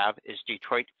we have is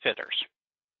Detroit Fitters.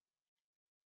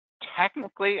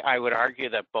 Technically, I would argue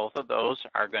that both of those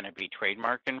are going to be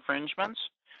trademark infringements,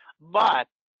 but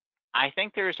I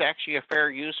think there's actually a fair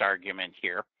use argument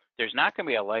here. There's not going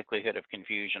to be a likelihood of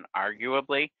confusion,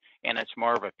 arguably, and it's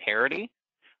more of a parody.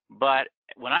 But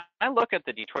when I look at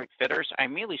the Detroit Fitters, I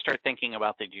immediately start thinking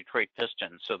about the Detroit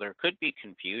Pistons. So there could be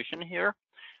confusion here.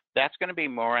 That's going to be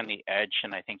more on the edge,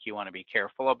 and I think you want to be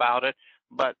careful about it.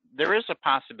 But there is a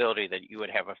possibility that you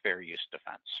would have a fair use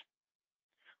defense.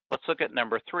 Let's look at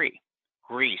number 3,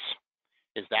 Grease.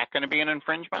 Is that going to be an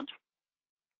infringement?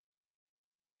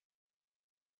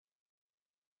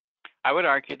 I would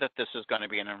argue that this is going to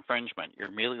be an infringement.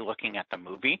 You're merely looking at the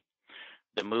movie.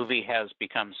 The movie has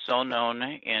become so known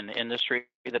in industry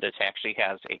that it actually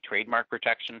has a trademark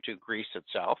protection to Grease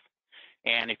itself.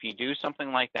 And if you do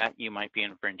something like that, you might be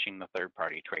infringing the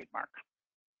third-party trademark.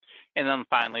 And then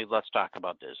finally, let's talk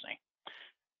about Disney.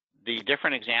 The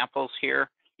different examples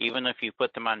here, even if you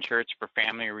put them on shirts for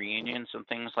family reunions and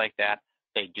things like that,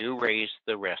 they do raise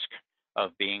the risk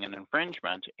of being an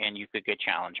infringement, and you could get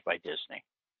challenged by Disney.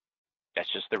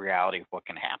 That's just the reality of what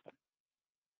can happen.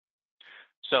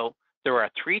 So there are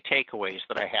 3 takeaways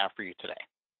that I have for you today.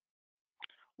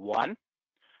 1,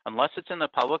 unless it's in the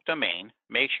public domain,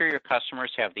 make sure your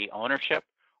customers have the ownership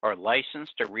or license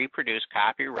to reproduce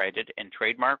copyrighted and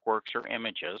trademark works or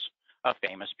images of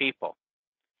famous people.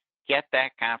 Get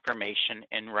that confirmation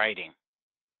in writing.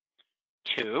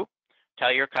 2,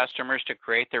 tell your customers to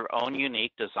create their own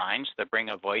unique designs that bring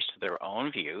a voice to their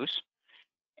own views.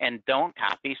 And don't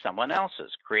copy someone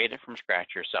else's. Create it from scratch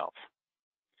yourself.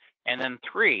 And then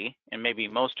 3, and maybe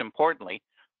most importantly,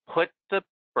 put the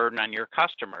burden on your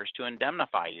customers to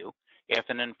indemnify you if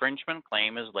an infringement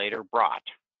claim is later brought.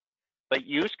 But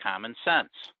use common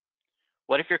sense.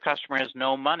 What if your customer has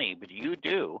no money, but you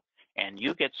do, and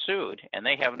you get sued, and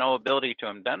they have no ability to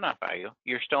indemnify you?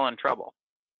 You're still in trouble.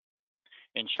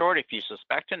 In short, if you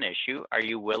suspect an issue, are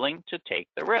you willing to take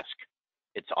the risk?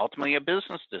 It's ultimately a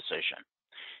business decision.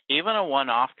 Even a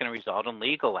one-off can result in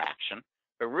legal action,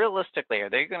 but realistically, are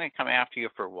they going to come after you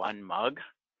for one mug?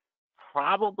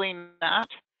 Probably not,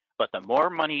 but the more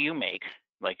money you make,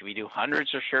 like if you do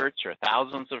hundreds of shirts or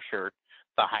thousands of shirts,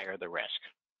 the higher the risk.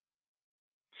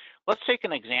 Let's take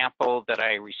an example that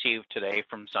I received today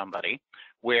from somebody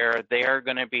where they are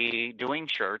going to be doing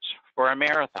shirts for a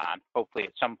marathon, hopefully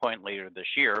at some point later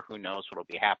this year. Who knows what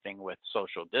will be happening with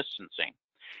social distancing.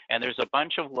 And there's a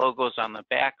bunch of logos on the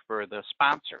back for the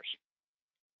sponsors.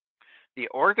 The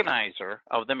organizer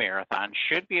of the marathon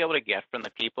should be able to get from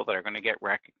the people that are going to get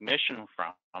recognition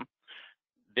from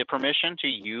the permission to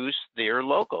use their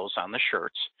logos on the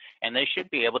shirts, and they should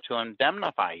be able to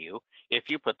indemnify you if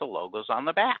you put the logos on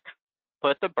the back.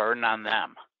 Put the burden on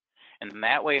them. And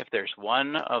that way, if there's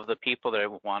one of the people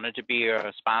that wanted to be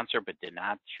a sponsor but did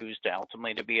not choose to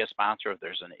ultimately to be a sponsor, if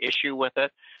there's an issue with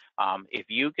it, if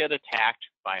you get attacked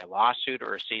by a lawsuit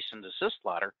or a cease and desist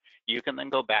letter, you can then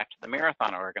go back to the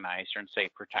marathon organizer and say,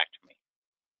 protect me.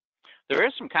 There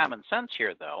is some common sense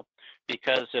here, though,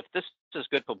 because if this is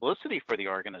good publicity for the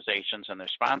organizations and they're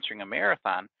sponsoring a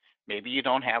marathon, maybe you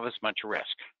don't have as much risk.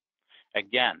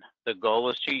 Again, the goal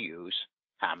is to use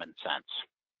common sense.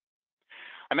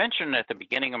 I mentioned at the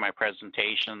beginning of my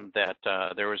presentation that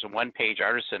there was a one-page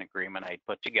artisan agreement I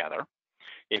put together.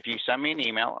 If you send me an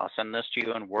email, I'll send this to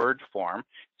you in Word form.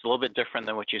 It's a little bit different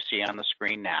than what you see on the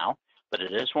screen now, but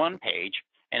it is one page,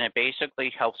 and it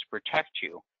basically helps protect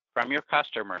you from your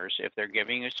customers if they're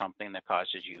giving you something that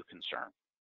causes you concern.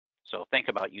 So think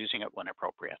about using it when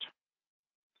appropriate.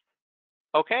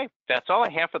 Okay, that's all I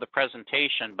have for the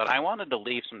presentation, but I wanted to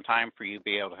leave some time for you to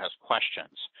be able to ask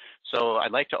questions. So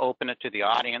I'd like to open it to the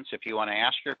audience. If you want to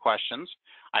ask your questions,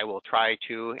 I will try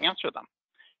to answer them.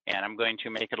 And I'm going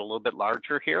to make it a little bit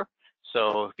larger here.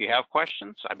 So if you have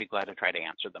questions, I'd be glad to try to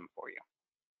answer them for you.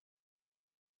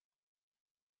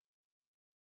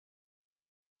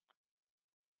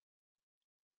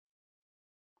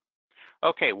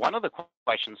 Okay, one of the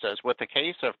questions says, with the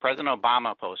case of President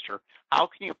Obama poster, how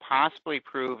can you possibly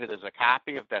prove it is a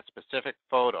copy of that specific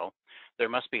photo? There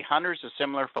must be hundreds of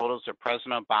similar photos of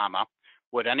President Obama.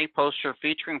 Would any poster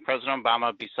featuring President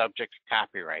Obama be subject to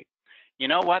copyright? You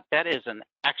know what? That is an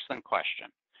excellent question.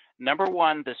 Number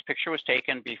one, this picture was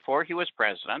taken before he was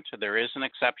president. There is an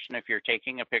exception if you're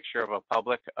taking a picture of a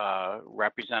public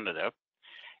representative.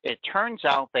 It turns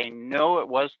out they know it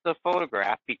was the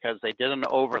photograph because they did an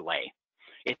overlay.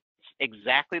 It's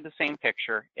exactly the same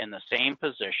picture in the same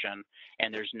position,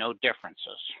 and there's no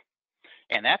differences.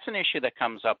 And that's an issue that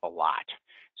comes up a lot.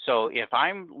 So if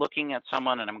I'm looking at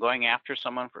someone and I'm going after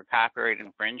someone for copyright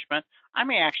infringement, I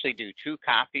may actually do two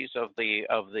copies of the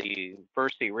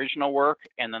first the original work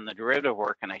and then the derivative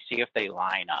work, and I see if they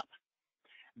line up.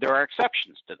 There are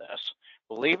exceptions to this.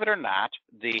 Believe it or not,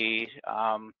 if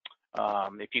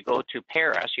you go to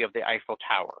Paris, you have the Eiffel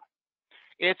Tower.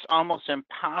 It's almost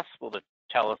impossible to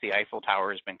tell if the Eiffel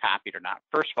Tower has been copied or not.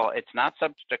 First of all, it's not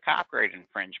subject to copyright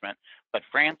infringement, but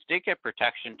France did get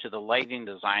protection to the lighting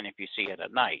design if you see it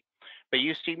at night. But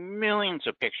you see millions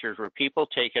of pictures where people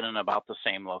take it in about the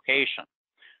same location.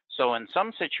 So in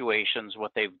some situations,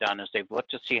 what they've done is they've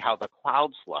looked to see how the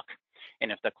clouds look.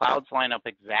 And if the clouds line up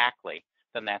exactly,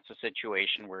 then that's a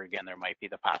situation where, again, there might be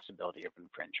the possibility of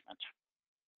infringement.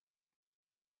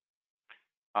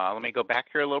 Let me go back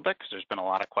here a little bit because there's been a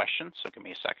lot of questions, so give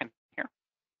me a second here.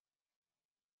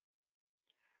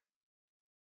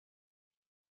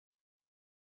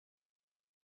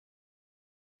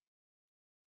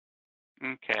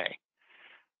 Okay.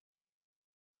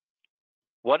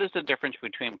 What is the difference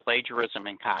between plagiarism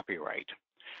and copyright?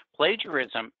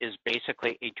 Plagiarism is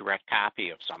basically a direct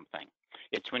copy of something.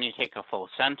 It's when you take a full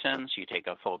sentence, you take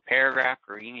a full paragraph,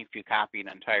 or even if you copy an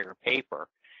entire paper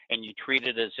and you treat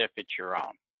it as if it's your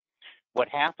own. What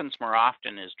happens more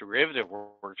often is derivative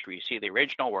works where you see the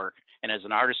original work, and as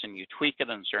an artisan, you tweak it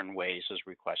in certain ways as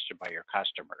requested by your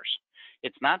customers.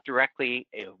 It's not directly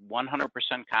a 100%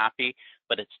 copy,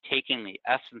 but it's taking the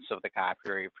essence of the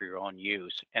copyright for your own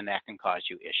use, and that can cause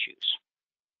you issues.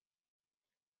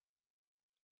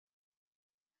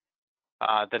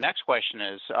 The next question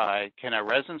is, can a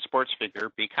resin sports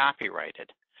figure be copyrighted?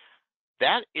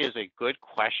 That is a good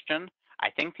question. I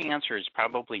think the answer is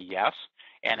probably yes.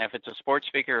 And if it's a sports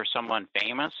figure or someone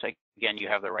famous, again, you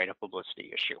have the right of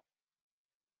publicity issue.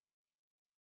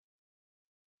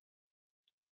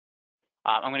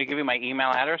 I'm going to give you my email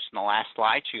address in the last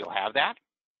slide, so you'll have that.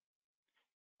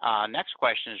 Next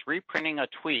question is reprinting a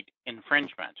tweet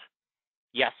infringement.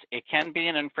 Yes, it can be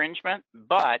an infringement,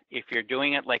 but if you're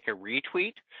doing it like a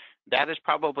retweet, that is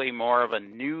probably more of a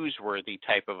newsworthy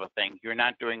type of a thing. You're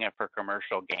not doing it for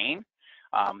commercial gain,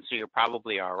 so you're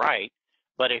probably all right.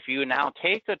 But if you now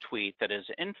take a tweet that is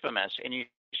infamous and you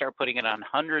start putting it on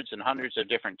hundreds and hundreds of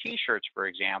different t-shirts, for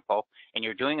example, and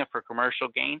you're doing it for commercial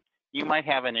gain, you might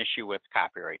have an issue with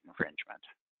copyright infringement.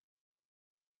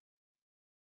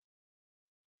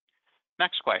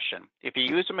 Next question. If you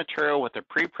use a material with a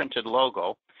pre-printed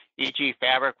logo, e.g.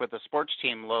 fabric with a sports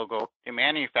team logo to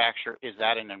manufacture, is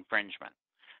that an infringement?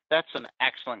 That's an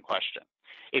excellent question.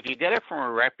 If you get it from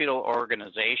a reputable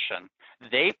organization,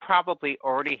 they probably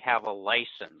already have a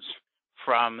license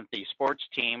from the sports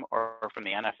team or from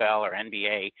the NFL or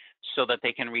NBA so that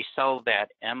they can resell that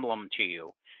emblem to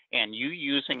you. And you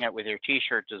using it with your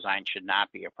t-shirt design should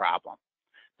not be a problem.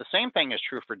 The same thing is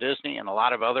true for Disney and a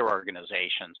lot of other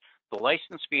organizations. The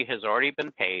license fee has already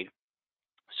been paid.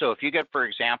 So if you get, for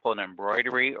example, an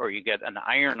embroidery or you get an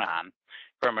iron-on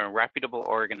from a reputable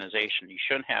organization, you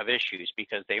shouldn't have issues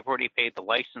because they've already paid the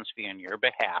license fee on your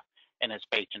behalf and it's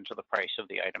baked into the price of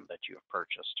the item that you have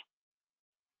purchased.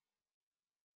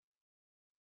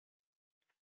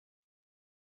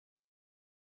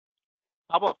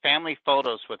 How about family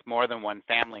photos with more than one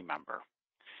family member?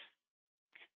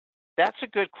 That's a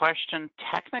good question.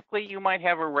 Technically, you might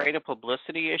have a right of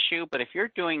publicity issue, but if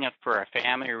you're doing it for a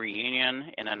family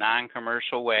reunion in a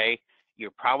non-commercial way,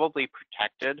 you're probably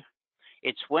protected.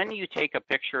 It's when you take a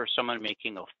picture of someone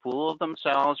making a fool of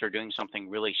themselves or doing something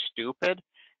really stupid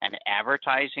and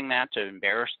advertising that to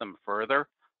embarrass them further,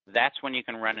 that's when you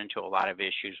can run into a lot of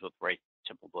issues with right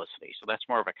to publicity. So that's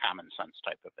more of a common sense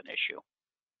type of an issue.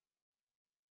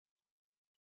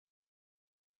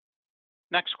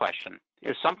 Next question.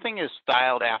 If something is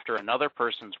styled after another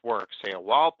person's work, say a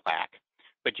wall plaque,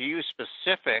 but you use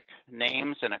specific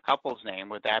names and a couple's name,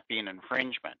 would that be an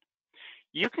infringement?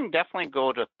 You can definitely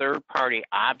go to third-party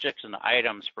objects and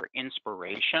items for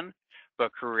inspiration,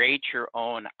 but create your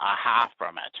own aha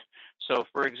from it. So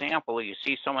for example, you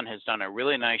see someone has done a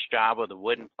really nice job with a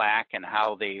wooden plaque and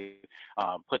how they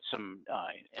put some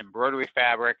embroidery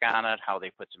fabric on it, how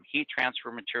they put some heat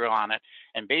transfer material on it,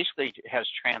 and basically has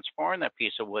transformed that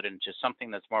piece of wood into something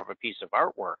that's more of a piece of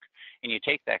artwork. And you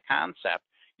take that concept,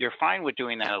 you're fine with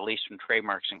doing that, at least from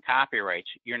trademarks and copyrights.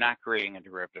 You're not creating a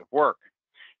derivative work.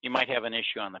 You might have an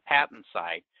issue on the patent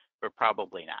side, but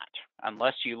probably not.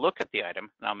 Unless you look at the item,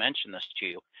 and I'll mention this to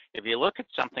you, if you look at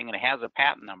something and it has a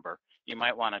patent number, you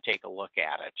might want to take a look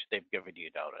at it. They've given you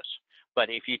notice. But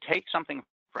if you take something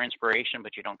for inspiration,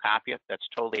 but you don't copy it, that's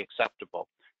totally acceptable.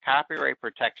 Copyright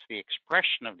protects the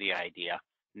expression of the idea,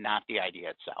 not the idea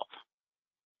itself.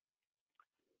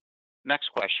 Next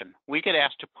question. We get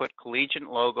asked to put collegiate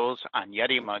logos on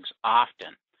Yeti mugs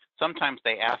often. Sometimes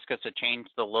they ask us to change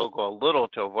the logo a little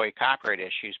to avoid copyright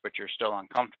issues, but you're still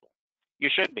uncomfortable. You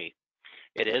should be.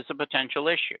 It is a potential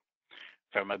issue.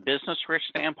 From a business risk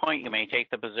standpoint, you may take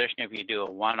the position if you do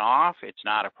a one-off, it's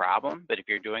not a problem, but if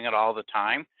you're doing it all the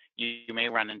time, you may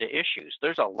run into issues.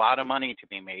 There's a lot of money to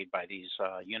be made by these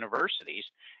universities,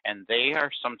 and they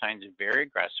are sometimes very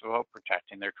aggressive about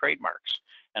protecting their trademarks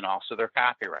and also their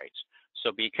copyrights.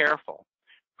 So be careful.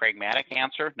 Pragmatic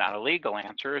answer, not a legal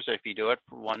answer, is if you do it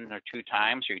for 1 or 2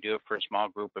 times, or you do it for a small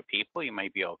group of people, you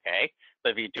might be okay.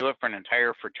 But if you do it for an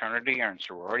entire fraternity or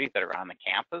sorority that are on the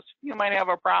campus, you might have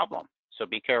a problem. So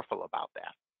be careful about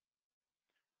that.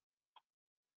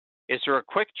 Is there a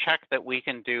quick check that we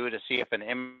can do to see if an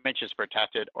image is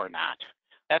protected or not?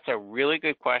 That's a really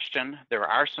good question. There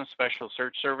are some special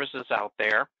search services out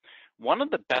there. One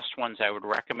of the best ones I would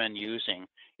recommend using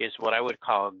is what I would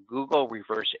call Google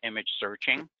reverse image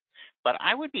searching. But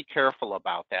I would be careful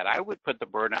about that. I would put the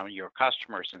burden on your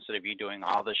customers instead of you doing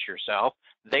all this yourself.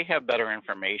 They have better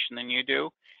information than you do.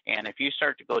 And if you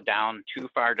start to go down too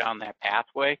far down that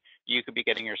pathway, you could be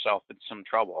getting yourself in some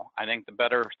trouble. I think the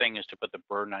better thing is to put the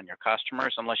burden on your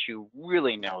customers unless you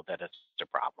really know that it's a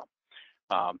problem.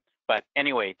 But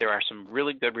anyway, there are some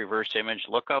really good reverse image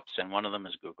lookups, and one of them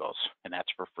is Google's, and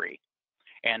that's for free.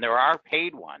 And there are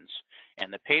paid ones,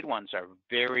 and the paid ones are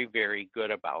very, very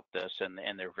good about this, and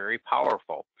they're very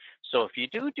powerful. So if you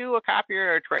do a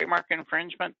copyright or trademark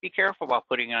infringement, be careful about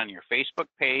putting it on your Facebook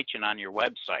page and on your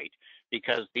website,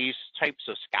 because these types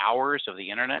of scours of the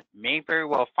internet may very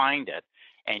well find it,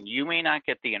 and you may not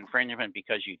get the infringement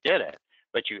because you did it,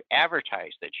 but you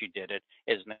advertise that you did it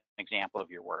as an example of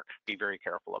your work. Be very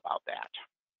careful about that.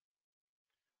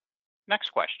 Next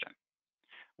question.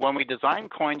 When we design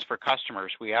coins for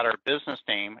customers, we add our business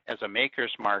name as a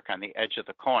maker's mark on the edge of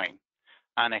the coin.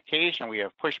 On occasion, we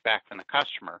have pushback from the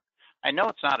customer. I know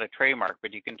it's not a trademark,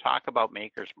 but you can talk about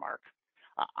maker's mark.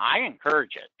 I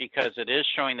encourage it because it is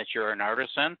showing that you're an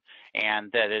artisan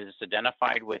and that it is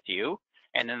identified with you.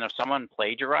 And then if someone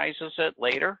plagiarizes it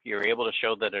later, you're able to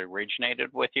show that it originated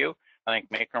with you. I think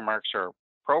maker marks are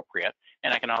appropriate.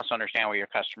 And I can also understand why your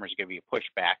customers give you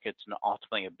pushback. It's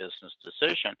ultimately a business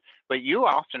decision. But you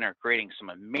often are creating some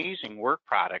amazing work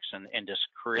products and just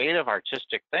creative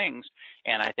artistic things.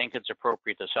 And I think it's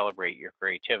appropriate to celebrate your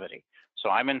creativity. So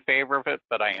I'm in favor of it,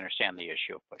 but I understand the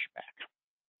issue of pushback.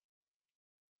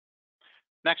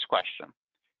 Next question.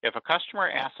 If a customer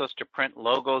asks us to print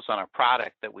logos on a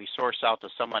product that we source out to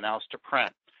someone else to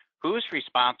print, who's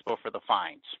responsible for the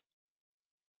fines?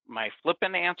 My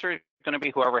flippant answer is going to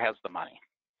be whoever has the money.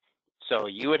 So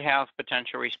you would have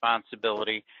potential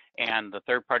responsibility, and the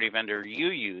third-party vendor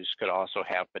you use could also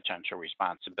have potential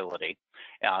responsibility.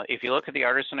 If you look at the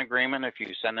artisan agreement, if you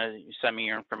send me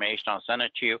your information, I'll send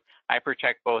it to you. I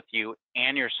protect both you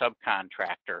and your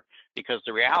subcontractor, because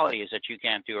the reality is that you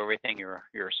can't do everything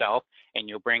yourself, and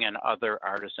you'll bring in other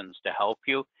artisans to help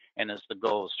you, and the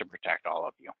goal is to protect all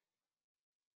of you.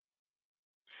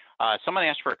 Someone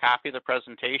asked for a copy of the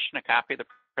presentation. A copy of the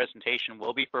presentation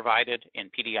will be provided in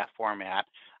PDF format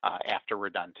after we're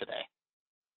done today.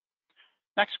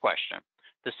 Next question.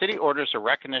 The city orders a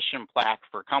recognition plaque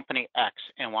for company X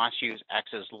and wants to use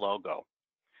X's logo.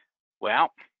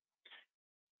 Well,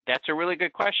 that's a really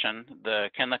good question.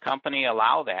 Can the company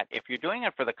allow that? If you're doing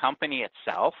it for the company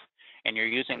itself and you're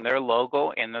using their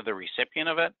logo and they're the recipient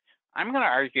of it, I'm going to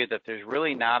argue that there's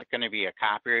really not going to be a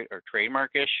copyright or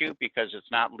trademark issue because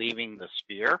it's not leaving the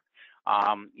sphere.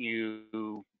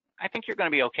 I think you're going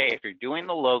to be okay if you're doing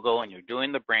the logo and you're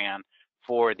doing the brand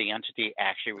for the entity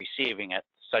actually receiving it,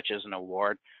 such as an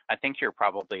award. I think you're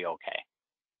probably okay.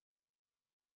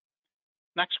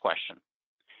 Next question.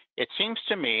 It seems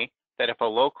to me that if a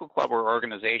local club or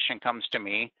organization comes to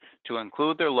me to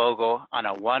include their logo on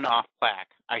a one-off plaque,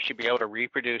 I should be able to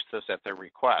reproduce this at their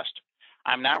request.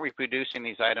 I'm not reproducing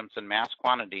these items in mass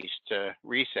quantities to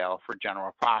resell for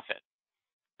general profit.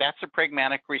 That's a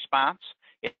pragmatic response.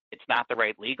 It's not the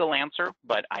right legal answer,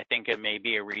 but I think it may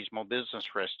be a reasonable business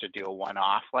risk to do a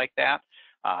one-off like that.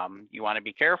 You want to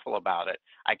be careful about it.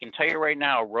 I can tell you right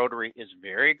now, Rotary is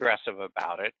very aggressive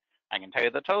about it. I can tell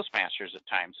you the Toastmasters at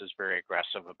times is very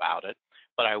aggressive about it,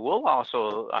 but I will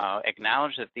also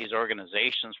acknowledge that these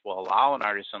organizations will allow an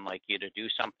artisan like you to do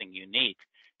something unique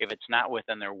if it's not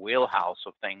within their wheelhouse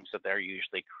of things that they're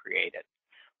usually created.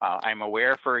 I'm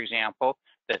aware, for example,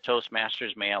 that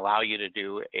Toastmasters may allow you to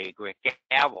do a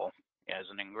gavel as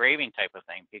an engraving type of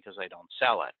thing because they don't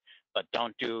sell it, but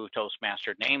don't do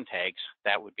Toastmaster name tags.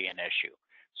 That would be an issue.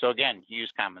 So again,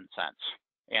 use common sense.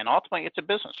 And ultimately, it's a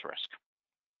business risk.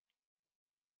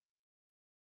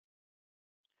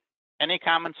 Any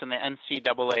comments on the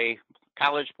NCAA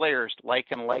college players like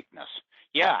and likeness?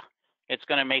 Yeah, it's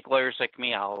going to make lawyers like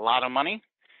me a lot of money.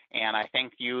 And I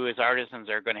think you as artisans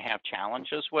are going to have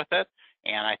challenges with it.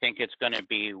 And I think it's going to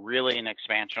be really an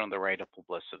expansion of the right of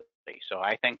publicity. So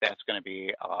I think that's going to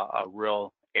be a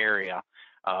real area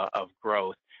of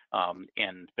growth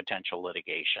in potential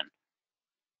litigation.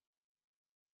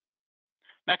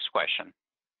 Next question.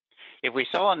 If we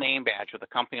sell a name badge with a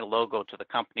company logo to the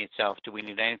company itself, do we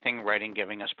need anything in writing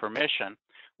giving us permission?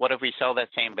 What if we sell that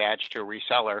same badge to a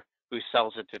reseller who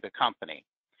sells it to the company?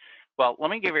 Well,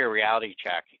 let me give you a reality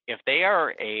check. If they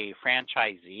are a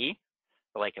franchisee,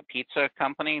 like a pizza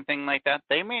company, thing like that,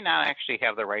 they may not actually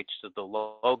have the rights to the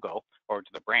logo or to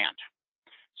the brand.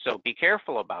 So be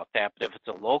careful about that. But if it's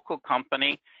a local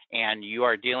company and you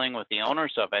are dealing with the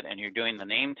owners of it and you're doing the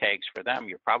name tags for them,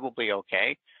 you're probably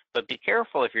okay. But be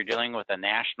careful if you're dealing with a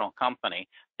national company.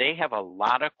 They have a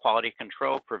lot of quality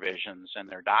control provisions in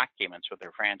their documents with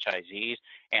their franchisees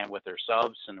and with their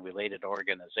subs and related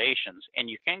organizations, and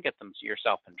you can get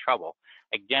yourself in trouble.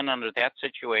 Again, under that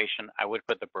situation, I would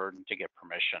put the burden to get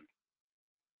permission.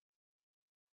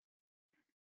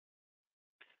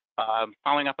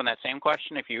 Following up on that same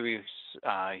question, if you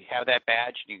have that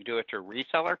badge and you do it to a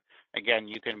reseller, again,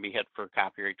 you can be hit for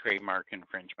copyright, trademark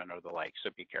infringement, or the like, so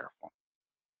be careful.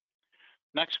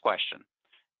 Next question.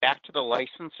 Back to the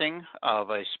licensing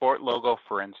of a sport logo,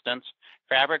 for instance,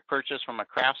 fabric purchased from a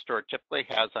craft store typically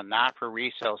has a not for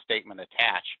resale statement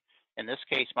attached. In this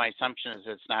case, my assumption is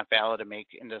it's not valid to make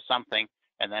into something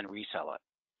and then resell it.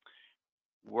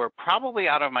 We're probably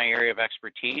out of my area of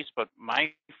expertise, but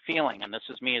my feeling, and this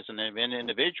is me as an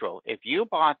individual, if you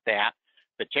bought that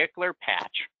particular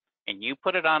patch and you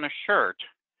put it on a shirt,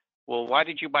 well, why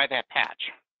did you buy that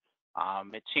patch?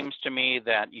 It seems to me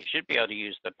that you should be able to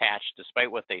use the patch despite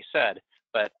what they said,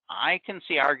 but I can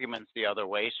see arguments the other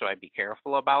way, so I'd be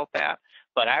careful about that.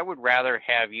 But I would rather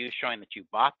have you showing that you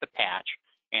bought the patch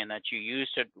and that you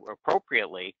used it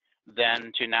appropriately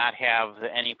than to not have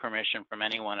any permission from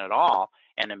anyone at all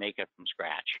and to make it from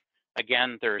scratch.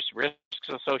 Again, there's risks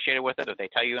associated with it. If they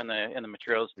tell you in the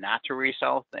materials not to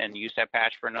resell and use that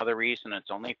patch for another reason,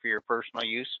 it's only for your personal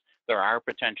use, there are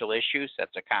potential issues.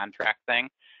 That's a contract thing.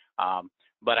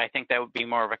 But I think that would be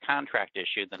more of a contract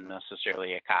issue than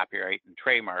necessarily a copyright and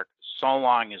trademark, so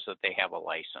long as that they have a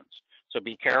license. So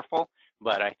be careful,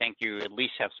 but I think you at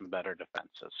least have some better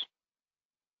defenses.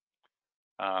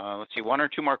 Let's see, one or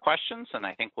two more questions, and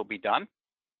I think we'll be done.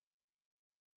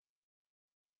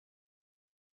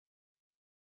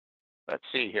 Let's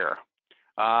see here.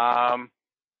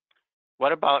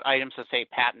 What about items that say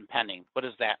patent pending? What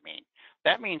does that mean?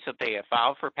 That means that they have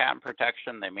filed for patent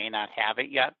protection. They may not have it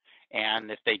yet.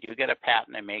 And if they do get a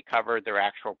patent, it may cover their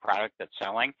actual product that's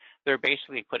selling. They're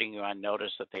basically putting you on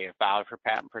notice that they have filed for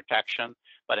patent protection.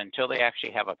 But until they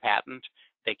actually have a patent,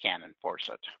 they can't enforce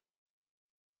it.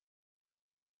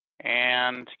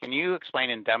 And can you explain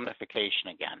indemnification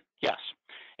again? Yes.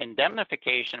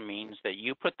 Indemnification means that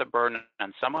you put the burden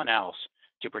on someone else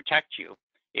to protect you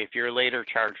if you're later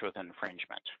charged with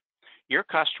infringement. Your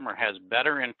customer has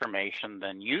better information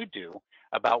than you do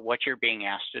about what you're being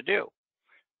asked to do.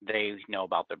 They know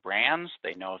about the brands,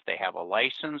 they know if they have a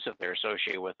license, if they're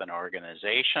associated with an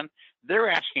organization. They're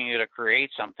asking you to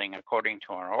create something according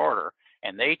to an order,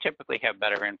 and they typically have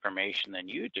better information than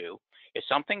you do. If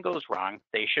something goes wrong,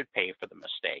 they should pay for the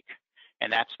mistake.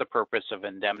 And that's the purpose of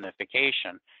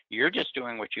indemnification. You're just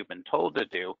doing what you've been told to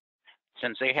do.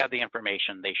 Since they have the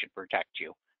information, they should protect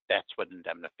you. That's what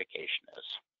indemnification is.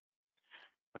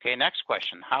 Okay, next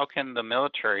question. How can the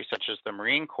military, such as the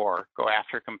Marine Corps, go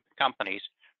after companies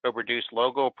who produce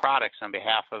logo products on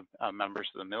behalf of members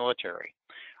of the military?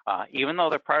 Even though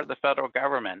they're part of the federal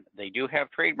government, they do have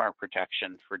trademark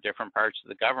protection for different parts of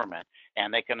the government,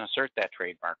 and they can assert that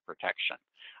trademark protection.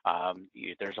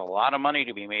 There's a lot of money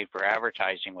to be made for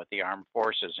advertising with the armed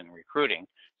forces and recruiting,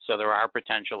 so there are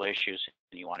potential issues,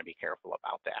 and you want to be careful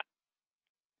about that.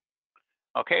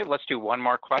 Okay, let's do one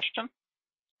more question.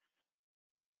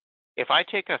 If I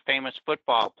take a famous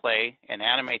football play and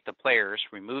animate the players,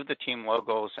 remove the team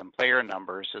logos and player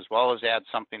numbers, as well as add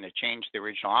something to change the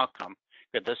original outcome,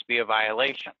 could this be a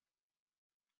violation?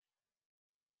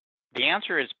 The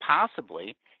answer is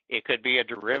possibly. It could be a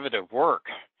derivative work.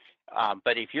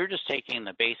 But if you're just taking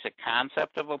the basic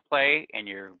concept of a play and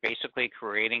you're basically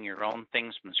creating your own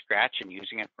things from scratch and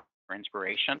using it for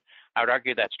inspiration, I would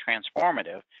argue that's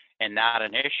transformative and not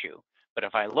an issue. But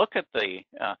if I look at the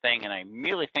thing and I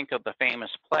merely think of the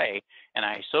famous play and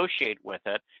I associate with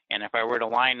it, and if I were to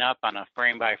line up on a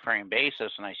frame-by-frame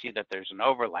basis and I see that there's an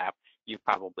overlap, you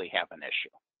probably have an issue.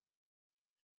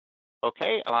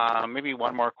 Okay, maybe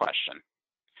one more question.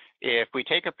 If we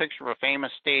take a picture of a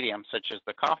famous stadium, such as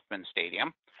the Kauffman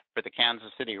Stadium for the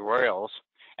Kansas City Royals,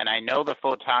 and I know the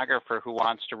photographer who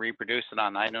wants to reproduce it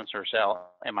on items or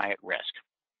sell, am I at risk?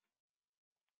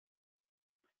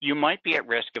 You might be at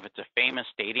risk if it's a famous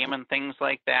stadium and things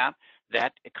like that.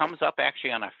 That it comes up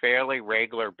actually on a fairly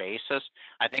regular basis.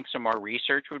 I think some more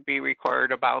research would be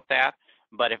required about that.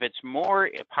 But if it's more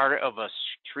a part of a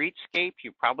streetscape,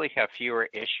 you probably have fewer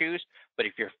issues. But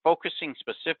if you're focusing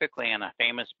specifically on a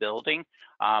famous building,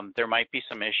 there might be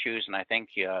some issues, and I think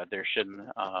there should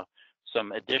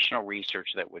some additional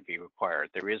research that would be required.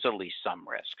 There is at least some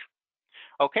risk.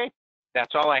 Okay,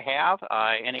 that's all I have.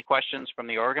 Any questions from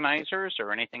the organizers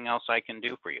or anything else I can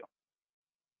do for you?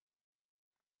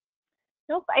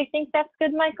 Nope, I think that's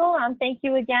good, Michael. Thank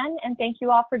you again, and thank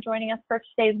you all for joining us for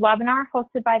today's webinar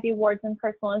hosted by the Awards and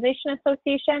Personalization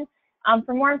Association.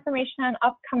 For more information on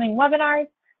upcoming webinars,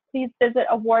 please visit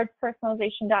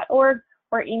awardspersonalization.org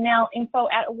or email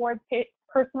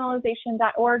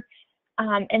info@awardspersonalization.org.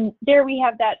 And there we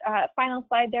have that final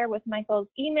slide there with Michael's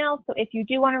email. So if you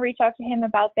do want to reach out to him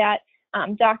about that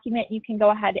document, you can go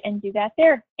ahead and do that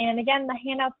there. And again, the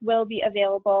handouts will be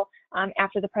available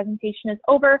after the presentation is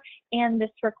over, and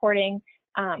this recording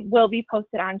will be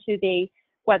posted onto the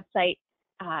website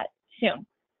soon.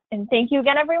 And thank you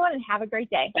again, everyone, and have a great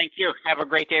day. Thank you. Have a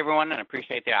great day, everyone, and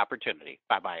appreciate the opportunity.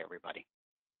 Bye-bye, everybody.